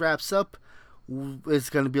when this wraps up, it's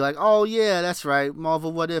going to be like, oh, yeah, that's right.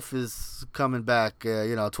 Marvel What If is coming back,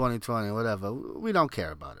 2020, whatever. We don't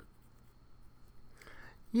care about it.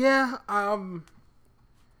 Yeah,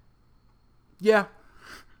 yeah.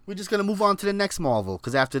 We're just going to move on to the next Marvel,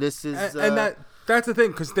 because after this is... And that's the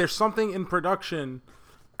thing, because there's something in production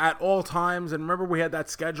at all times. And remember, we had that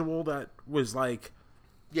schedule that was like...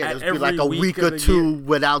 Yeah, there'd be like a week or 2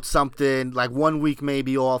 without something, like 1 week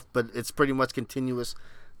maybe off, but it's pretty much continuous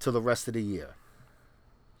till the rest of the year.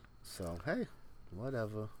 So, hey,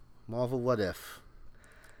 whatever. Marvel What If.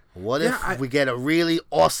 What Yeah, if we get a really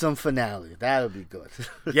awesome finale? That would be good.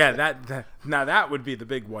 Yeah, now that would be the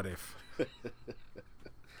big what if.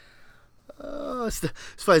 It's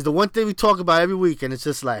funny. It's the one thing we talk about every week, and it's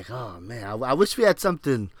just like, oh man, I wish we had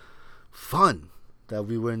something fun that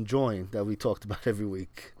we were enjoying that we talked about every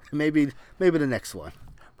week. Maybe the next one.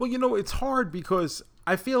 Well, it's hard because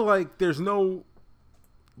I feel like there's no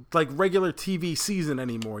like regular TV season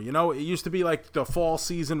anymore. It used to be like the fall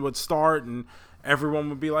season would start and everyone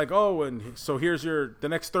would be like, oh, and so here's the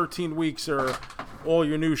next 13 weeks are all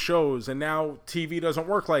your new shows. And now TV doesn't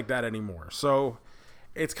work like that anymore. So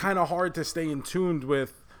it's kind of hard to stay in tune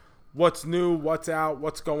with what's new, what's out,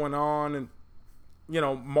 what's going on. And,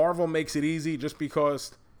 Marvel makes it easy just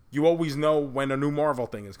because you always know when a new Marvel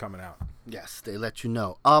thing is coming out. Yes, they let you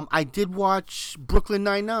know. I did watch Brooklyn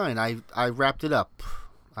Nine-Nine. I wrapped it up.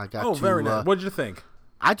 I got very nice. What did you think?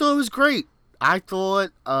 I thought it was great. I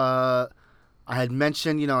thought I had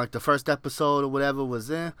mentioned, like the first episode or whatever was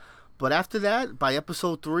there. But after that, by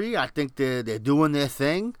episode 3, I think they're doing their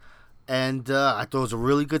thing. And I thought it was a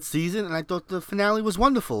really good season. And I thought the finale was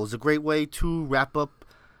wonderful. It was a great way to wrap up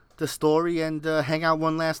the story and hang out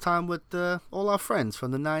one last time with all our friends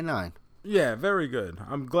from the 9-9. Yeah, very good.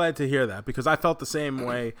 I'm glad to hear that because I felt the same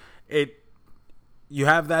way. You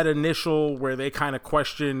have that initial where they kind of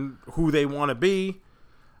question who they want to be,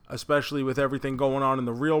 especially with everything going on in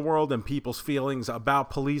the real world and people's feelings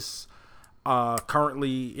about police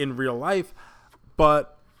currently in real life.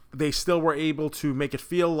 But they still were able to make it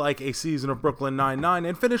feel like a season of Brooklyn Nine-Nine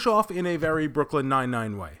and finish off in a very Brooklyn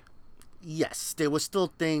Nine-Nine way. Yes, there were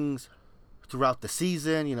still things throughout the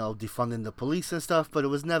season, defunding the police and stuff, but it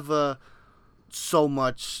was never so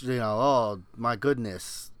much, oh my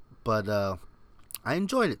goodness. But I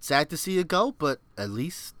enjoyed it. Sad to see it go, but at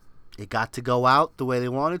least it got to go out the way they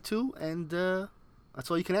wanted to, and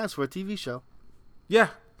that's all you can ask for a TV show. Yeah,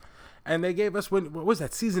 and they gave us what was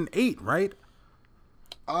that, season 8, right?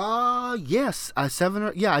 Yes, 7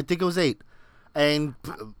 or I think it was 8. And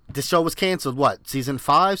the show was canceled. What, season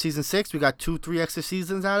 5, season 6? We got 2-3 extra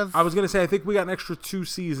seasons out of. I was gonna say I think we got an extra 2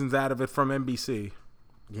 seasons out of it from NBC.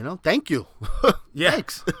 Thank you. Yeah.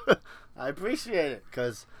 Thanks. I appreciate it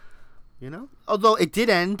because, although it did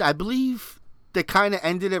end, I believe they kind of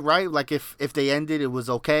ended it right. Like if they ended, it was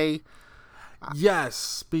okay.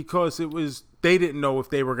 Yes, because they didn't know if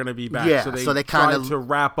they were gonna be back. Yeah, so they kind tried to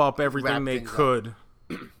wrap up everything they could.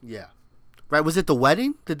 Yeah. Right, was it the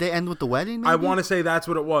wedding? Did they end with the wedding? Maybe? I want to say that's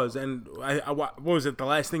what it was. And what was it? The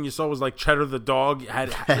last thing you saw was like Cheddar the dog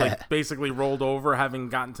had like basically rolled over having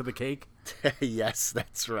gotten to the cake. Yes,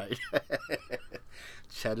 that's right.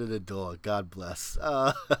 Cheddar the dog, God bless.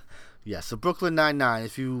 Yeah, so Brooklyn Nine-Nine,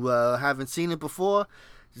 if you haven't seen it before,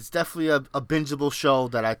 it's definitely a bingeable show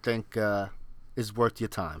that I think is worth your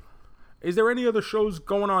time. Is there any other shows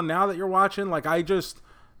going on now that you're watching? Like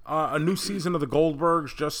a new season of the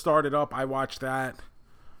Goldbergs just started up. I watched that.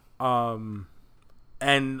 And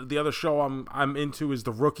the other show I'm into is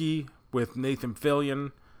The Rookie with Nathan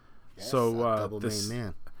Fillion. Yes, so this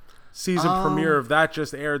man. Season premiere of that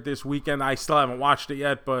just aired this weekend. I still haven't watched it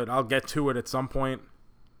yet, but I'll get to it at some point.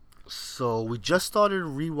 So we just started a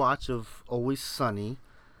rewatch of Always Sunny.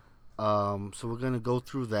 So we're gonna go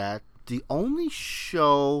through that. The only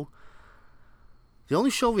show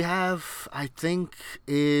we have, I think,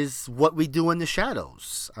 is What We Do in the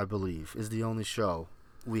Shadows, I believe, is the only show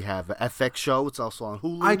we have. An FX show. It's also on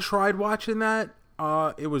Hulu. I tried watching that.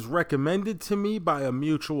 It was recommended to me by a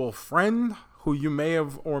mutual friend who you may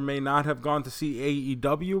have or may not have gone to see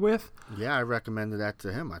AEW with. Yeah, I recommended that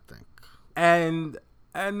to him, I think. And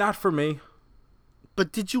not for me.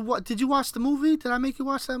 But did you watch the movie? Did I make you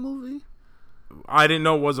watch that movie? I didn't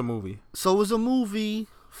know it was a movie. So it was a movie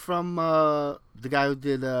from the guy who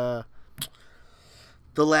did the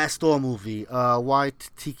Last Door movie,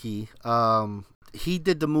 White Tiki. He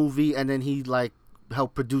did the movie and then he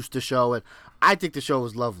helped produce the show, and I think the show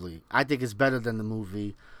was lovely. I think it's better than the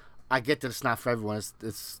movie. I get that it's not for everyone.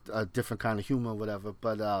 It's a different kind of humor or whatever,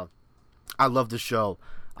 but I love the show.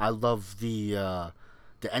 I love the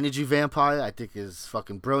energy vampire. I think is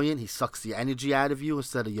fucking brilliant. He sucks the energy out of you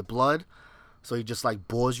instead of your blood, so he just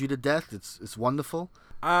bores you to death. It's wonderful.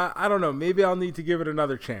 I don't know. Maybe I'll need to give it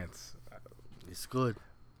another chance. It's good.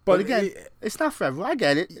 But again, it's not for everyone. I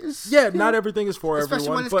get it. Not everything is for especially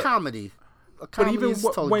everyone. Especially when it's comedy. A comedy but even is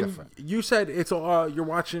totally when different. You said you're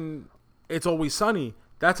watching It's Always Sunny,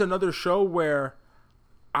 that's another show where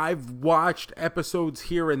I've watched episodes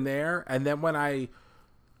here and there, and then when I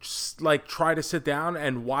try to sit down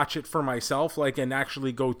and watch it for myself, and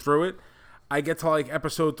actually go through it, I get to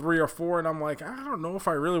episode 3 or 4, and I'm like, I don't know if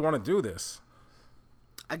I really want to do this.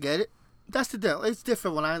 I get it. That's the deal. It's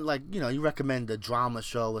different when I you recommend a drama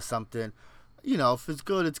show or something. If it's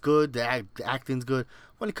good, it's good. The acting's good.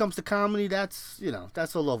 When it comes to comedy, that's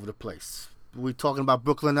all over the place. We're talking about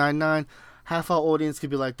Brooklyn Nine-Nine. Half our audience could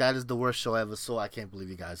be like, that is the worst show I ever saw. I can't believe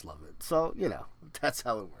you guys love it. So, that's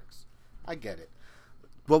how it works. I get it.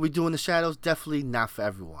 What we do in the shadows, definitely not for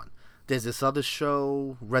everyone. There's this other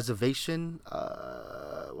show, Reservation.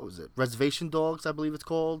 What was it? Reservation Dogs, I believe it's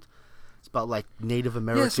called. It's about like Native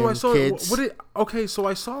American kids. So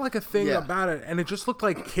I saw like a thing about it, and it just looked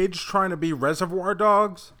like kids trying to be reservoir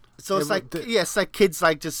dogs. So it's like kids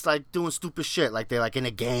like just like doing stupid shit, like they're like in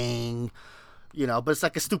a gang, but it's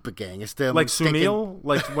like a stupid gang. It's them like Sunil,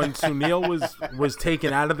 like when Sunil was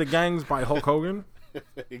taken out of the gangs by Hulk Hogan.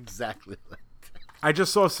 Exactly. I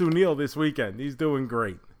just saw Sunil this weekend. He's doing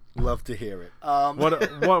great. Love to hear it.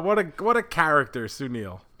 What a character,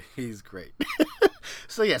 Sunil. He's great.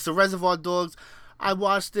 So Reservoir Dogs, I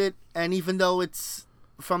watched it, and even though it's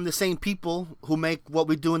from the same people who make What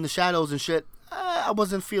We Do in the Shadows and shit, I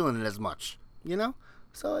wasn't feeling it as much,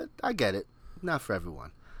 So I get it. Not for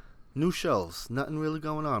everyone. New shows, nothing really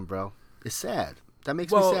going on, bro. It's sad. That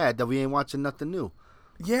makes me sad that we ain't watching nothing new.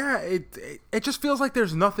 Yeah, it just feels like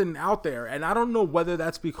there's nothing out there, and I don't know whether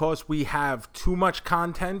that's because we have too much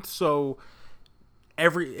content, so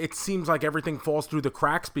it seems like everything falls through the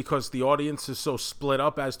cracks because the audience is so split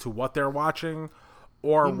up as to what they're watching,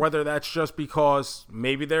 or whether that's just because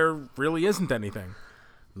maybe there really isn't anything.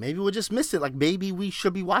 Maybe we'll just miss it. Like, maybe we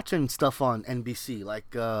should be watching stuff on NBC.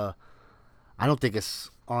 Like, I don't think it's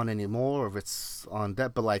on anymore, or if it's on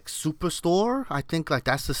that, but like Superstore, I think like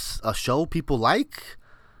that's a show people like,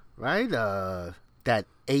 right? That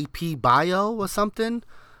AP Bio or something.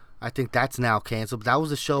 I think that's now canceled. But that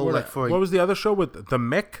was a show what was the other show with the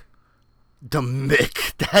Mick? The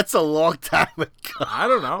Mick. That's a long time ago. I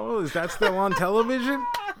don't know. Is that still on television?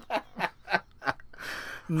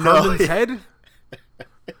 No. Herman's Head?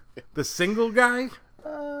 The Single Guy?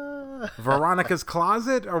 Veronica's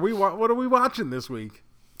Closet? What are we watching this week?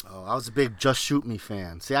 Oh, I was a big Just Shoot Me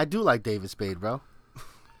fan. See, I do like David Spade, bro.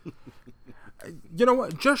 You know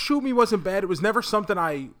what? Just Shoot Me wasn't bad. It was never something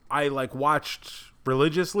I like watched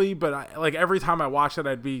religiously, but every time I watched it,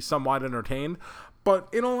 I'd be somewhat entertained. But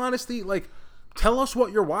in all honesty, like, tell us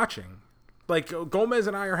what you're watching. Like, Gomez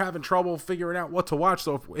and I are having trouble figuring out what to watch.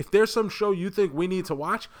 So if there's some show you think we need to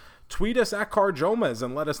watch, tweet us at CarJomez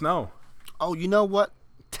and let us know. Oh, you know what?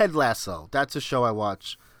 Ted Lasso. That's a show I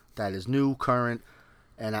watch that is new, current,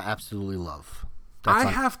 and I absolutely love. I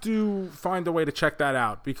have to find a way to check that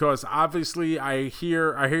out because obviously I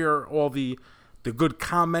hear all the good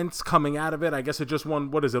comments coming out of it. I guess it just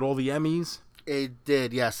won, what is it, all the Emmys? It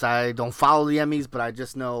did, yes. I don't follow the Emmys, but I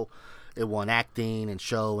just know it won acting and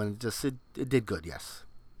show, and it did good, yes.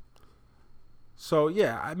 So,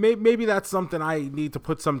 yeah, maybe that's something I need to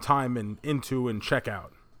put some time into and check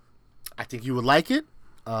out. I think you would like it.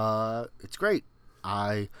 It's great.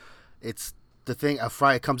 It's the thing.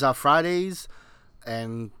 It comes out Fridays,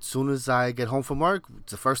 and as soon as I get home from work,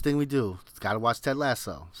 it's the first thing we do. It's got to watch Ted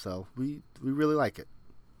Lasso. So we really like it.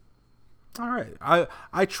 All right,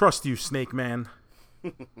 I trust you, Snake Man.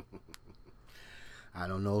 I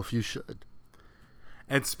don't know if you should.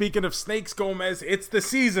 And speaking of snakes, Gomez, it's the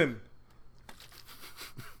season.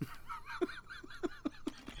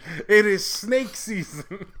 It is snake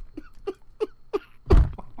season.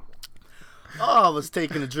 Oh, I was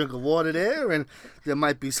taking a drink of water there, and there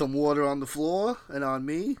might be some water on the floor and on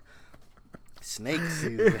me. Snake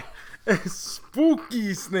season.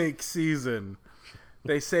 Spooky snake season.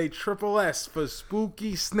 They say triple S for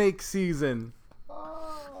spooky snake season.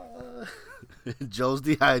 Joe's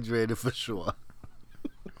dehydrated for sure.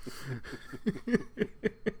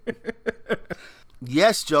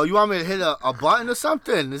 Yes, Joe. You want me to hit a button or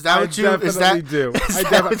something? Is that what you? Definitely do.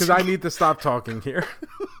 Because I need to stop talking here.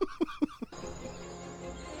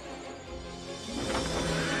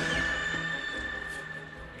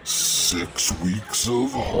 Six weeks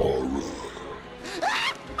of horror.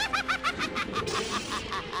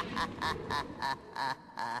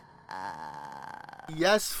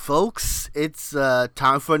 Yes, folks, it's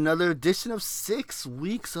time for another edition of 6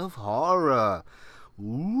 Weeks of Horror.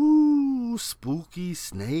 Ooh, spooky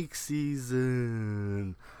snake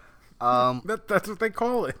season. That's what they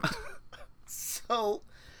call it. So,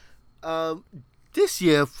 this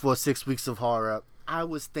year for 6 Weeks of Horror, I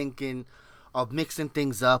was thinking of mixing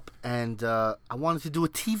things up, and I wanted to do a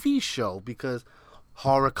TV show because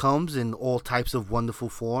horror comes in all types of wonderful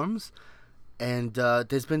forms, and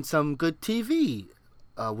there's been some good TV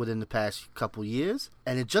within the past couple years,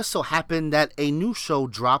 and it just so happened that a new show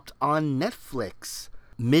dropped on Netflix.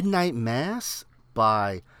 Midnight Mass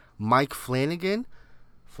by Mike Flanagan.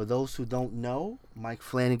 For those who don't know, Mike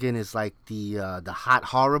Flanagan is like the hot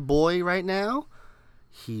horror boy right now.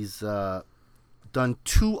 He's done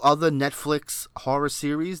 2 other Netflix horror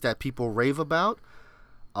series that people rave about.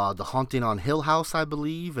 The Haunting on Hill House, I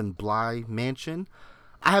believe, and Bly Mansion.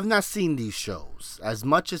 I have not seen these shows. As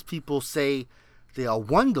much as people say they are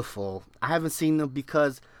wonderful, I haven't seen them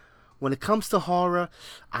because when it comes to horror,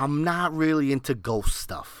 I'm not really into ghost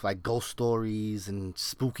stuff, like ghost stories and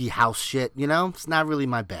spooky house shit, you know? It's not really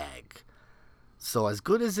my bag. So as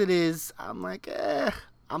good as it is, I'm like,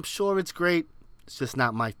 I'm sure it's great. It's just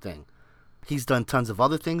not my thing. He's done tons of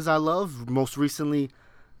other things I love. Most recently,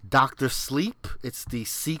 Dr. Sleep. It's the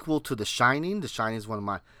sequel to The Shining. The Shining is one of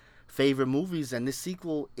my favorite movies, and this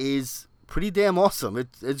sequel is pretty damn awesome.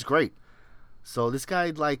 It's great. So this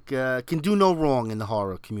guy can do no wrong in the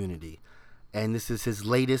horror community. And this is his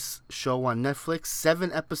latest show on Netflix,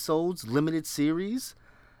 7 episodes, limited series.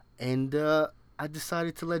 And I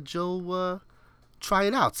decided to let Joe try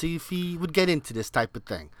it out, see if he would get into this type of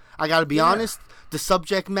thing. I got to be honest, the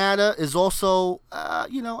subject matter is also,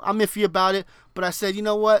 I'm iffy about it. But I said, you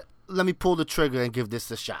know what? Let me pull the trigger and give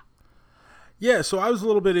this a shot. Yeah, so I was a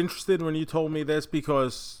little bit interested when you told me this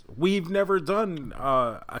because we've never done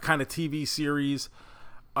a kind of TV series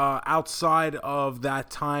outside of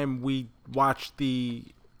that time we watched the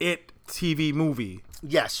It TV movie.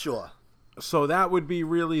 Yes, sure. So that would be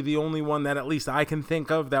really the only one that at least I can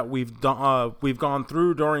think of that we've gone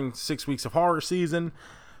through during 6 weeks of horror season.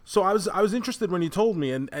 So I was interested when you told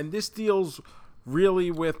me, and this deals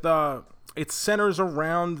really with it centers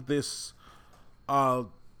around this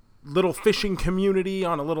little fishing community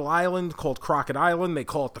on a little island called Crockett Island. They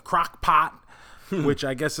call it the Crock Pot, which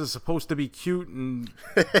I guess is supposed to be cute and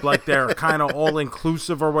like they're kind of all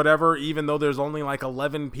inclusive or whatever, even though there's only like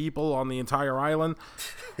 11 people on the entire island.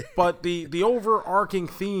 But the overarching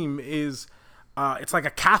theme is it's like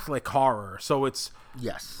a Catholic horror. So it's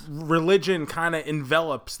religion kind of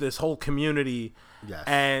envelops this whole community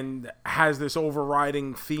and has this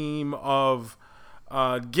overriding theme of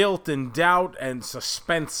guilt and doubt and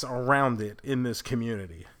suspense around it in this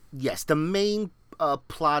community. Yes, the main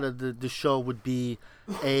plot of the show would be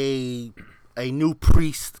a new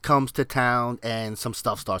priest comes to town and some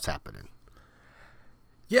stuff starts happening.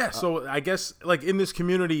 Yeah, so I guess like in this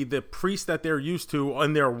community, the priest that they're used to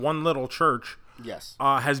in their one little church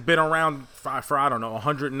has been around for I don't know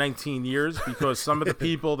 119 years because some of the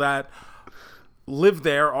people that live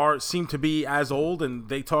there seem to be as old, and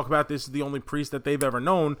they talk about this is the only priest that they've ever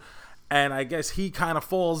known. And I guess he kind of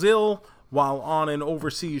falls ill while on an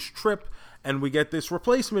overseas trip, and we get this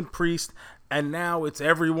replacement priest, and now it's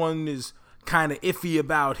everyone is kind of iffy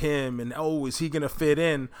about him, and is he gonna fit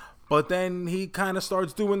in? But then he kind of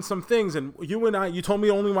starts doing some things, and you told me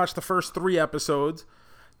you only watched the first 3 episodes.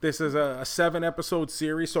 This is a 7-episode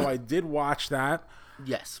series, so I did watch that.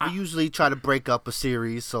 Yes, we usually try to break up a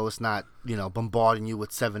series so it's not, bombarding you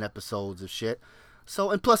with 7 episodes of shit. So,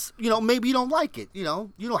 and plus, maybe you don't like it. You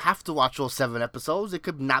don't have to watch all 7 episodes. It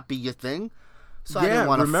could not be your thing. So I didn't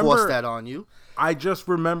want to force that on you. I just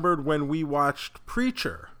remembered when we watched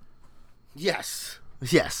Preacher. Yes.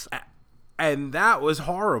 And that was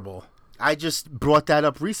horrible. I just brought that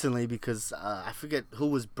up recently because I forget who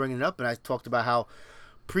was bringing it up, and I talked about how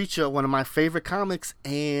Preacher, one of my favorite comics,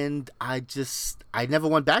 and I never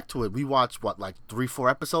went back to it. We watched, 3-4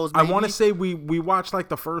 episodes maybe? I want to say we watched like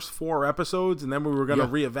the first 4 episodes, and then we were going to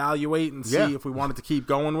reevaluate and see if we wanted to keep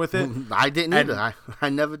going with it. I didn't either. I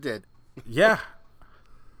never did. Yeah.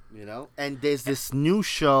 And there's this new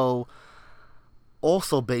show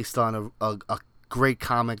also based on a great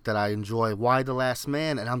comic that I enjoy, Y the Last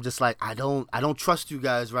Man, and I'm just like, I don't trust you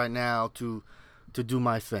guys right now to do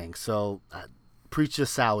my thing. So Preacher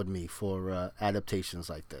soured me for adaptations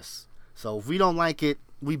like this. So if we don't like it,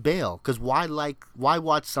 we bail. Because why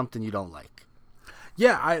watch something you don't like?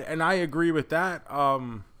 Yeah, I agree with that.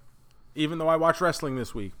 Even though I watched wrestling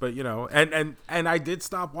this week, but and I did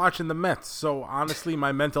stop watching the Mets. So honestly,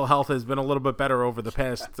 my mental health has been a little bit better over the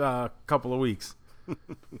past couple of weeks.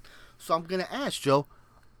 So I'm gonna ask Joe,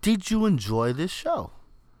 did you enjoy this show?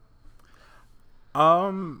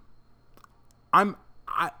 I'm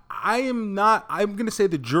not. I'm gonna say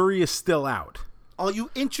the jury is still out. Are you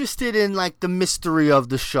interested in the mystery of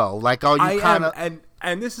the show? Are you kind of?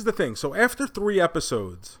 And this is the thing. So after 3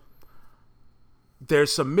 episodes,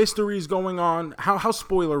 there's some mysteries going on. How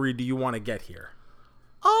spoilery do you want to get here?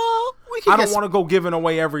 I don't want to go giving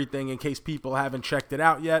away everything in case people haven't checked it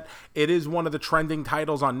out yet. It is one of the trending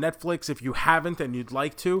titles on Netflix if you haven't and you'd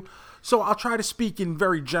like to. So I'll try to speak in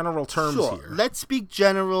very general terms here. Let's speak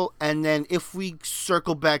general, and then if we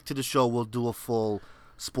circle back to the show, we'll do a full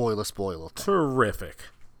spoiler thing. Terrific.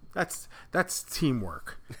 That's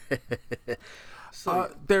teamwork.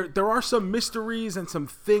 There are some mysteries and some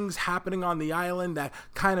things happening on the island that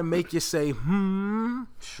kind of make you say,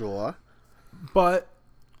 Sure. But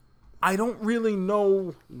I don't really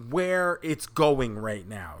know where it's going right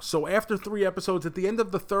now. So after 3 episodes, at the end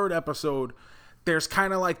of the 3rd episode, there's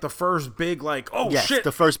kind of like the first big, like, oh, yes, shit.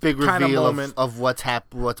 the first big reveal moment of what's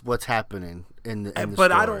happening in the but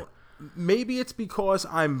story. I don't. Maybe it's because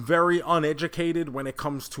I'm very uneducated when it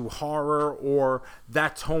comes to horror or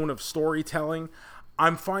that tone of storytelling.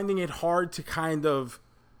 I'm finding it hard to kind of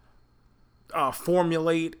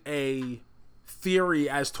formulate a theory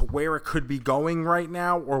as to where it could be going right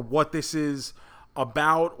now, or what this is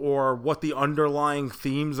about, or what the underlying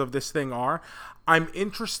themes of this thing are. I'm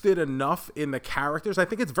interested enough in the characters. I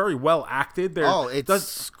think it's very well acted.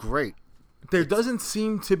 It's great. There doesn't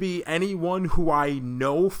seem to be anyone who I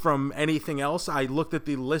know from anything else. I looked at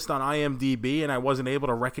the list on IMDb and I wasn't able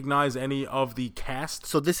to recognize any of the cast.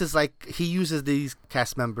 So this is like, he uses these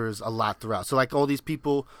cast members a lot throughout. So like all these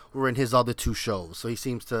people were in his other 2 shows. So he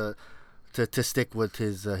seems to stick with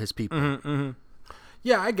his people. Mm-hmm.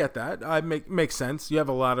 Yeah, I get that. Makes sense. You have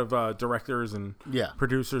a lot of directors and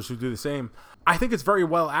producers who do the same. I think it's very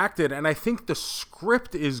well acted, and I think the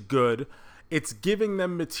script is good. It's giving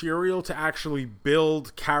them material to actually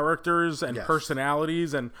build characters and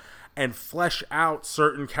personalities and flesh out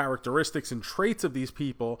certain characteristics and traits of these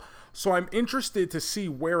people. So I'm interested to see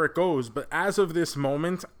where it goes. But as of this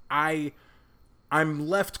moment, I'm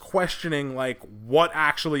left questioning, like, what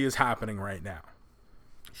actually is happening right now.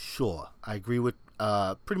 Sure. I agree with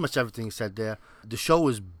pretty much everything you said there. The show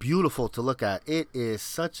is beautiful to look at. It is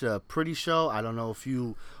such a pretty show. I don't know if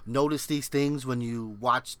you notice these things when you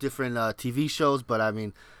watch different TV shows, but I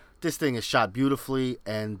mean, this thing is shot beautifully,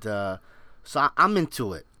 and so I'm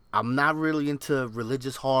into it. I'm not really into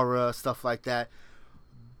religious horror, stuff like that,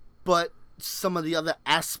 but some of the other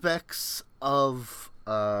aspects of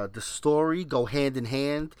the story go hand in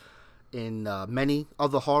hand in many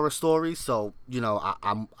other horror stories. So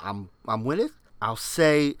I'm with it. I'll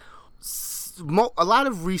say a lot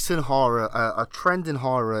of recent horror, a trend in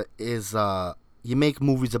horror is you make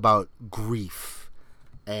movies about grief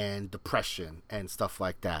and depression and stuff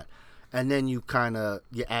like that, and then you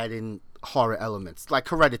add in horror elements like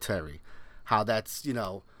Hereditary, how that's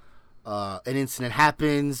an incident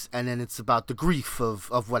happens and then it's about the grief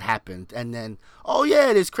of what happened, and then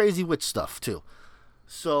there's crazy witch stuff too.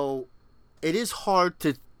 So it is hard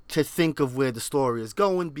to think of where the story is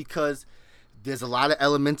going, because there's a lot of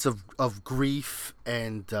elements of grief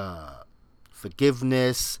and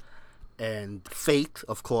forgiveness and faith,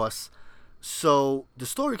 of course. So the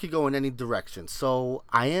story could go in any direction. So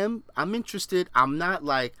I'm interested. I'm not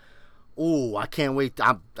like, oh, I can't wait.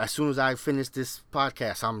 As soon as I finish this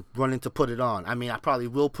podcast, I'm running to put it on. I mean, I probably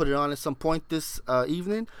will put it on at some point this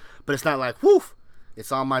evening, but it's not like, woof,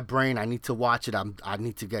 it's on my brain. I need to watch it. I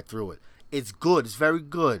need to get through it. It's good. It's very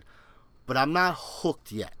good, but I'm not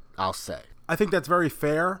hooked yet, I'll say. I think that's very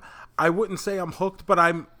fair. I wouldn't say I'm hooked, but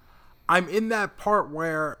I'm in that part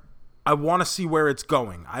where I want to see where it's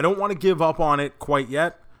going. I don't want to give up on it quite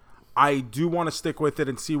yet. I do want to stick with it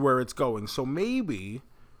and see where it's going. So maybe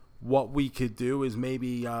what we could do is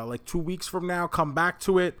maybe like 2 weeks from now, come back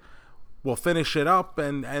to it. We'll finish it up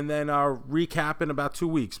and then recap in about 2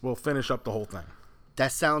 weeks. We'll finish up the whole thing.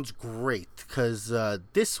 That sounds great, because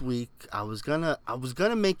this week I was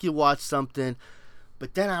gonna make you watch something,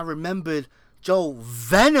 but then I remembered, Joe,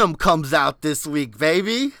 Venom comes out this week,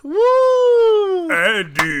 baby. Woo!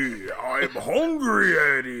 Eddie, I'm hungry,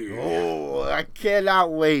 Eddie. Oh, I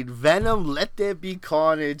cannot wait. Venom, Let There Be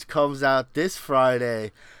Carnage comes out this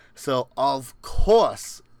Friday. So, of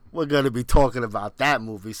course, we're going to be talking about that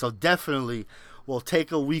movie. So, definitely, we'll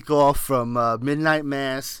take a week off from Midnight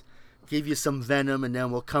Mass, give you some Venom, and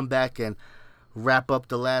then we'll come back and wrap up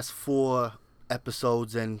the last 4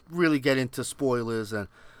 episodes and really get into spoilers and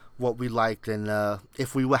what we liked and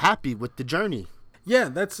if we were happy with the journey. Yeah,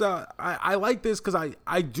 that's I like this because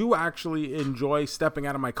I do actually enjoy stepping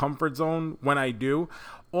out of my comfort zone when I do.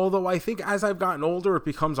 Although I think as I've gotten older, it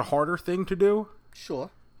becomes a harder thing to do.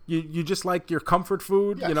 Sure. You just like your comfort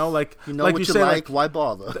food, yes. Like what you say, like, why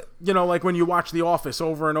bother? Like when you watch The Office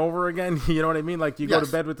over and over again, you know what I mean? Like you go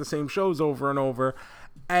to bed with the same shows over and over.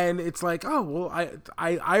 And it's like, oh, well,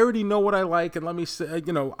 I already know what I like, and let me say,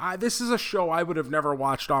 this is a show I would have never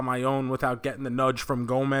watched on my own without getting the nudge from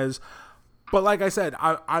Gomez. But like I said,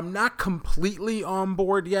 I'm not completely on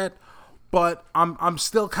board yet. but I'm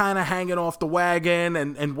still kind of hanging off the wagon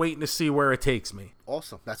and waiting to see where it takes me.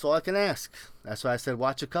 Awesome. That's all I can ask. That's why I said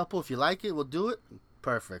watch a couple. If you like it, we'll do it.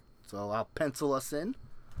 Perfect. So I'll pencil us in.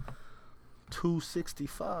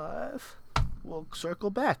 265. We'll circle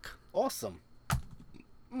back. Awesome.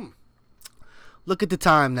 Look at the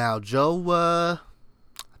time now, Joe. I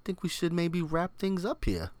think we should maybe wrap things up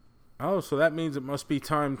here. Oh, so that means it must be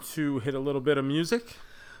time to hit a little bit of music?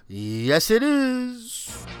 Yes, it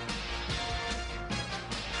is.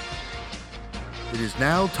 It is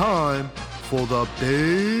now time for the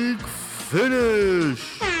big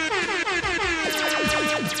finish.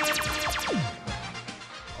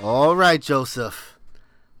 All right, Joseph.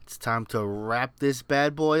 It's time to wrap this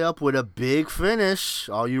bad boy up with a big finish.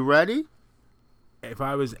 Are you ready? If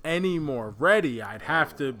I was any more ready, I'd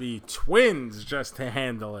have to be twins just to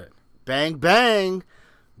handle it. Bang, bang.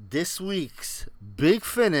 This week's big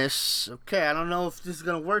finish. Okay, I don't know if this is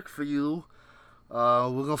going to work for you. We're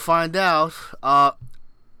going to find out.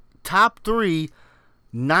 Top 3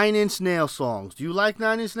 Nine Inch Nails songs. Do you like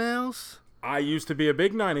Nine Inch Nails? I used to be a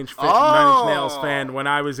big Nine Inch Nails fan when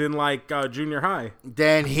I was in junior high.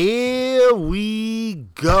 Then here we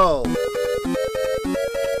go.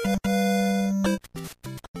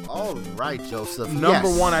 All right, Joseph. Number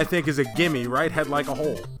 1, I think, is a gimme, right? Head Like a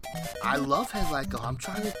Hole. I love Head Like a Hole. I'm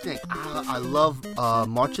trying to think. I love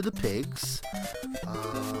March of the Pigs.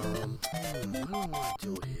 What do I want to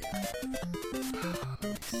do here?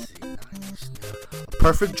 Let me see. Nine Inch Nails.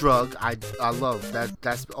 Perfect Drug. I love that.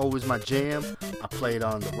 That's always my jam. I play it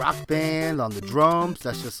on the Rock Band, on the drums.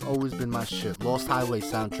 That's just always been my shit. Lost Highway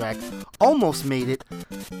soundtrack. Almost made it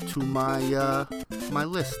to my my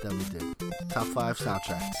list that we did. Top 5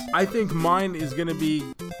 soundtracks. I think mine is going to be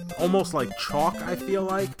almost like chalk, I feel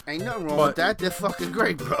like. Ain't nothing wrong with that. They're fucking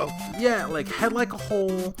great, bro. Yeah, like Head Like a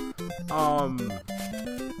Hole.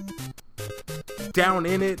 Down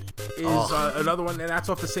in It is another one, and that's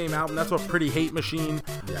off the same album. That's off Pretty Hate Machine.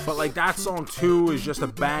 Yes. But that song too is just a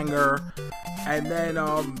banger. And then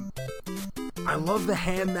I love The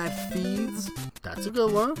Hand That Feeds. That's a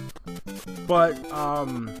good one. But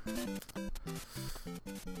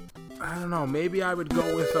I don't know. Maybe I would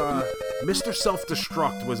go with Mr.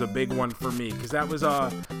 Self-Destruct was a big one for me because that was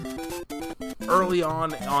early on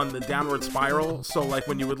the Downward Spiral. So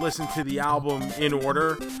when you would listen to the album in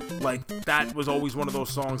order, that was always one of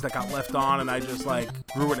those songs that got left on and I just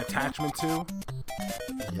grew an attachment to.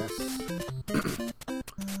 Yes.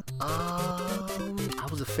 I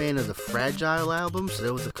was a fan of the Fragile album, so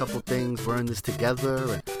there was a couple things, Burn This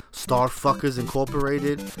Together and Starfuckers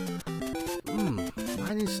Incorporated.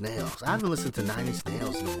 Nine Inch Nails. I haven't listened to Nine Inch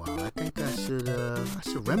Nails in a while. I think I should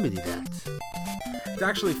remedy that. It's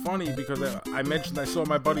actually funny because I mentioned I saw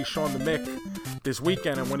my buddy Sean the Mick this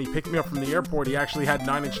weekend, and when he picked me up from the airport, he actually had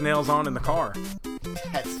Nine Inch Nails on in the car.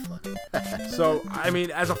 That's funny. So, I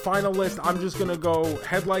mean, as a final list, I'm just going to go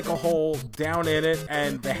Head Like a Hole, Down in It,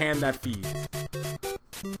 and The Hand That Feeds.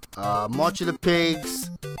 March of the Pigs,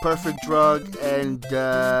 Perfect Drug, and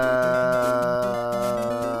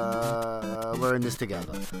We're In This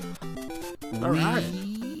Together. All right.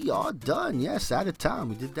 We are done. Yes, out of time.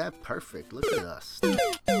 We did that perfect. Look at us.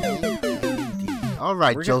 All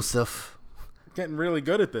right, Joseph. Getting really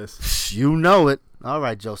good at this. You know it. All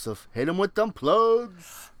right, Joseph. Hit him with them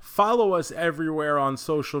plugs. Follow us everywhere on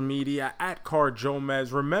social media at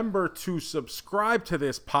CarJomez. Remember to subscribe to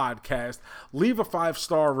this podcast. Leave a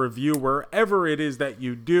 5-star review wherever it is that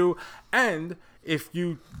you do. And if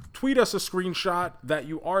you tweet us a screenshot that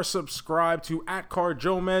you are subscribed to at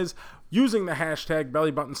CarJomez using the hashtag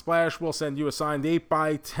BellyButtonSplash, we'll send you a signed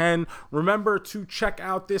 8x10. Remember to check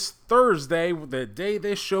out this Thursday, the day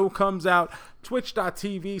this show comes out,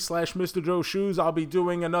 twitch.tv/Mr. Joe Shoes. I'll be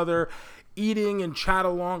doing another eating and chat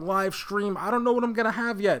along live stream. I don't know what I'm gonna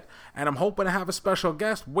have yet, and I'm hoping to have a special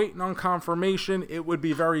guest. Waiting on confirmation. It would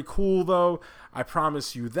be very cool though, I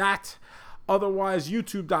promise you that. Otherwise,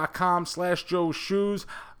 youtube.com/Joe Shoes.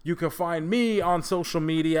 You can find me on social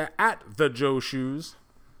media at the Joe Shoes.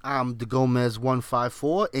 I'm the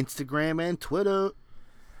Gomez154, Instagram and Twitter.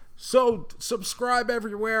 So subscribe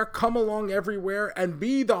everywhere, come along everywhere, and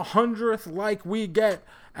be the 100th like we get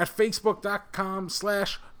at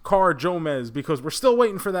facebook.com/CarJomez, because we're still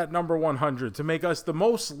waiting for that number 100 to make us the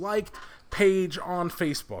most liked page on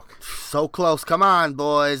Facebook. So close. Come on,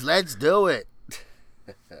 boys. Let's do it.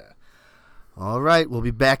 All right. We'll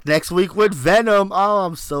be back next week with Venom. Oh,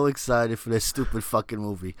 I'm so excited for this stupid fucking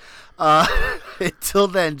movie. Until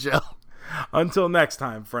then, Joe. Until next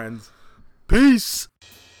time, friends. Peace.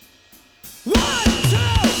 1,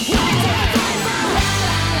 2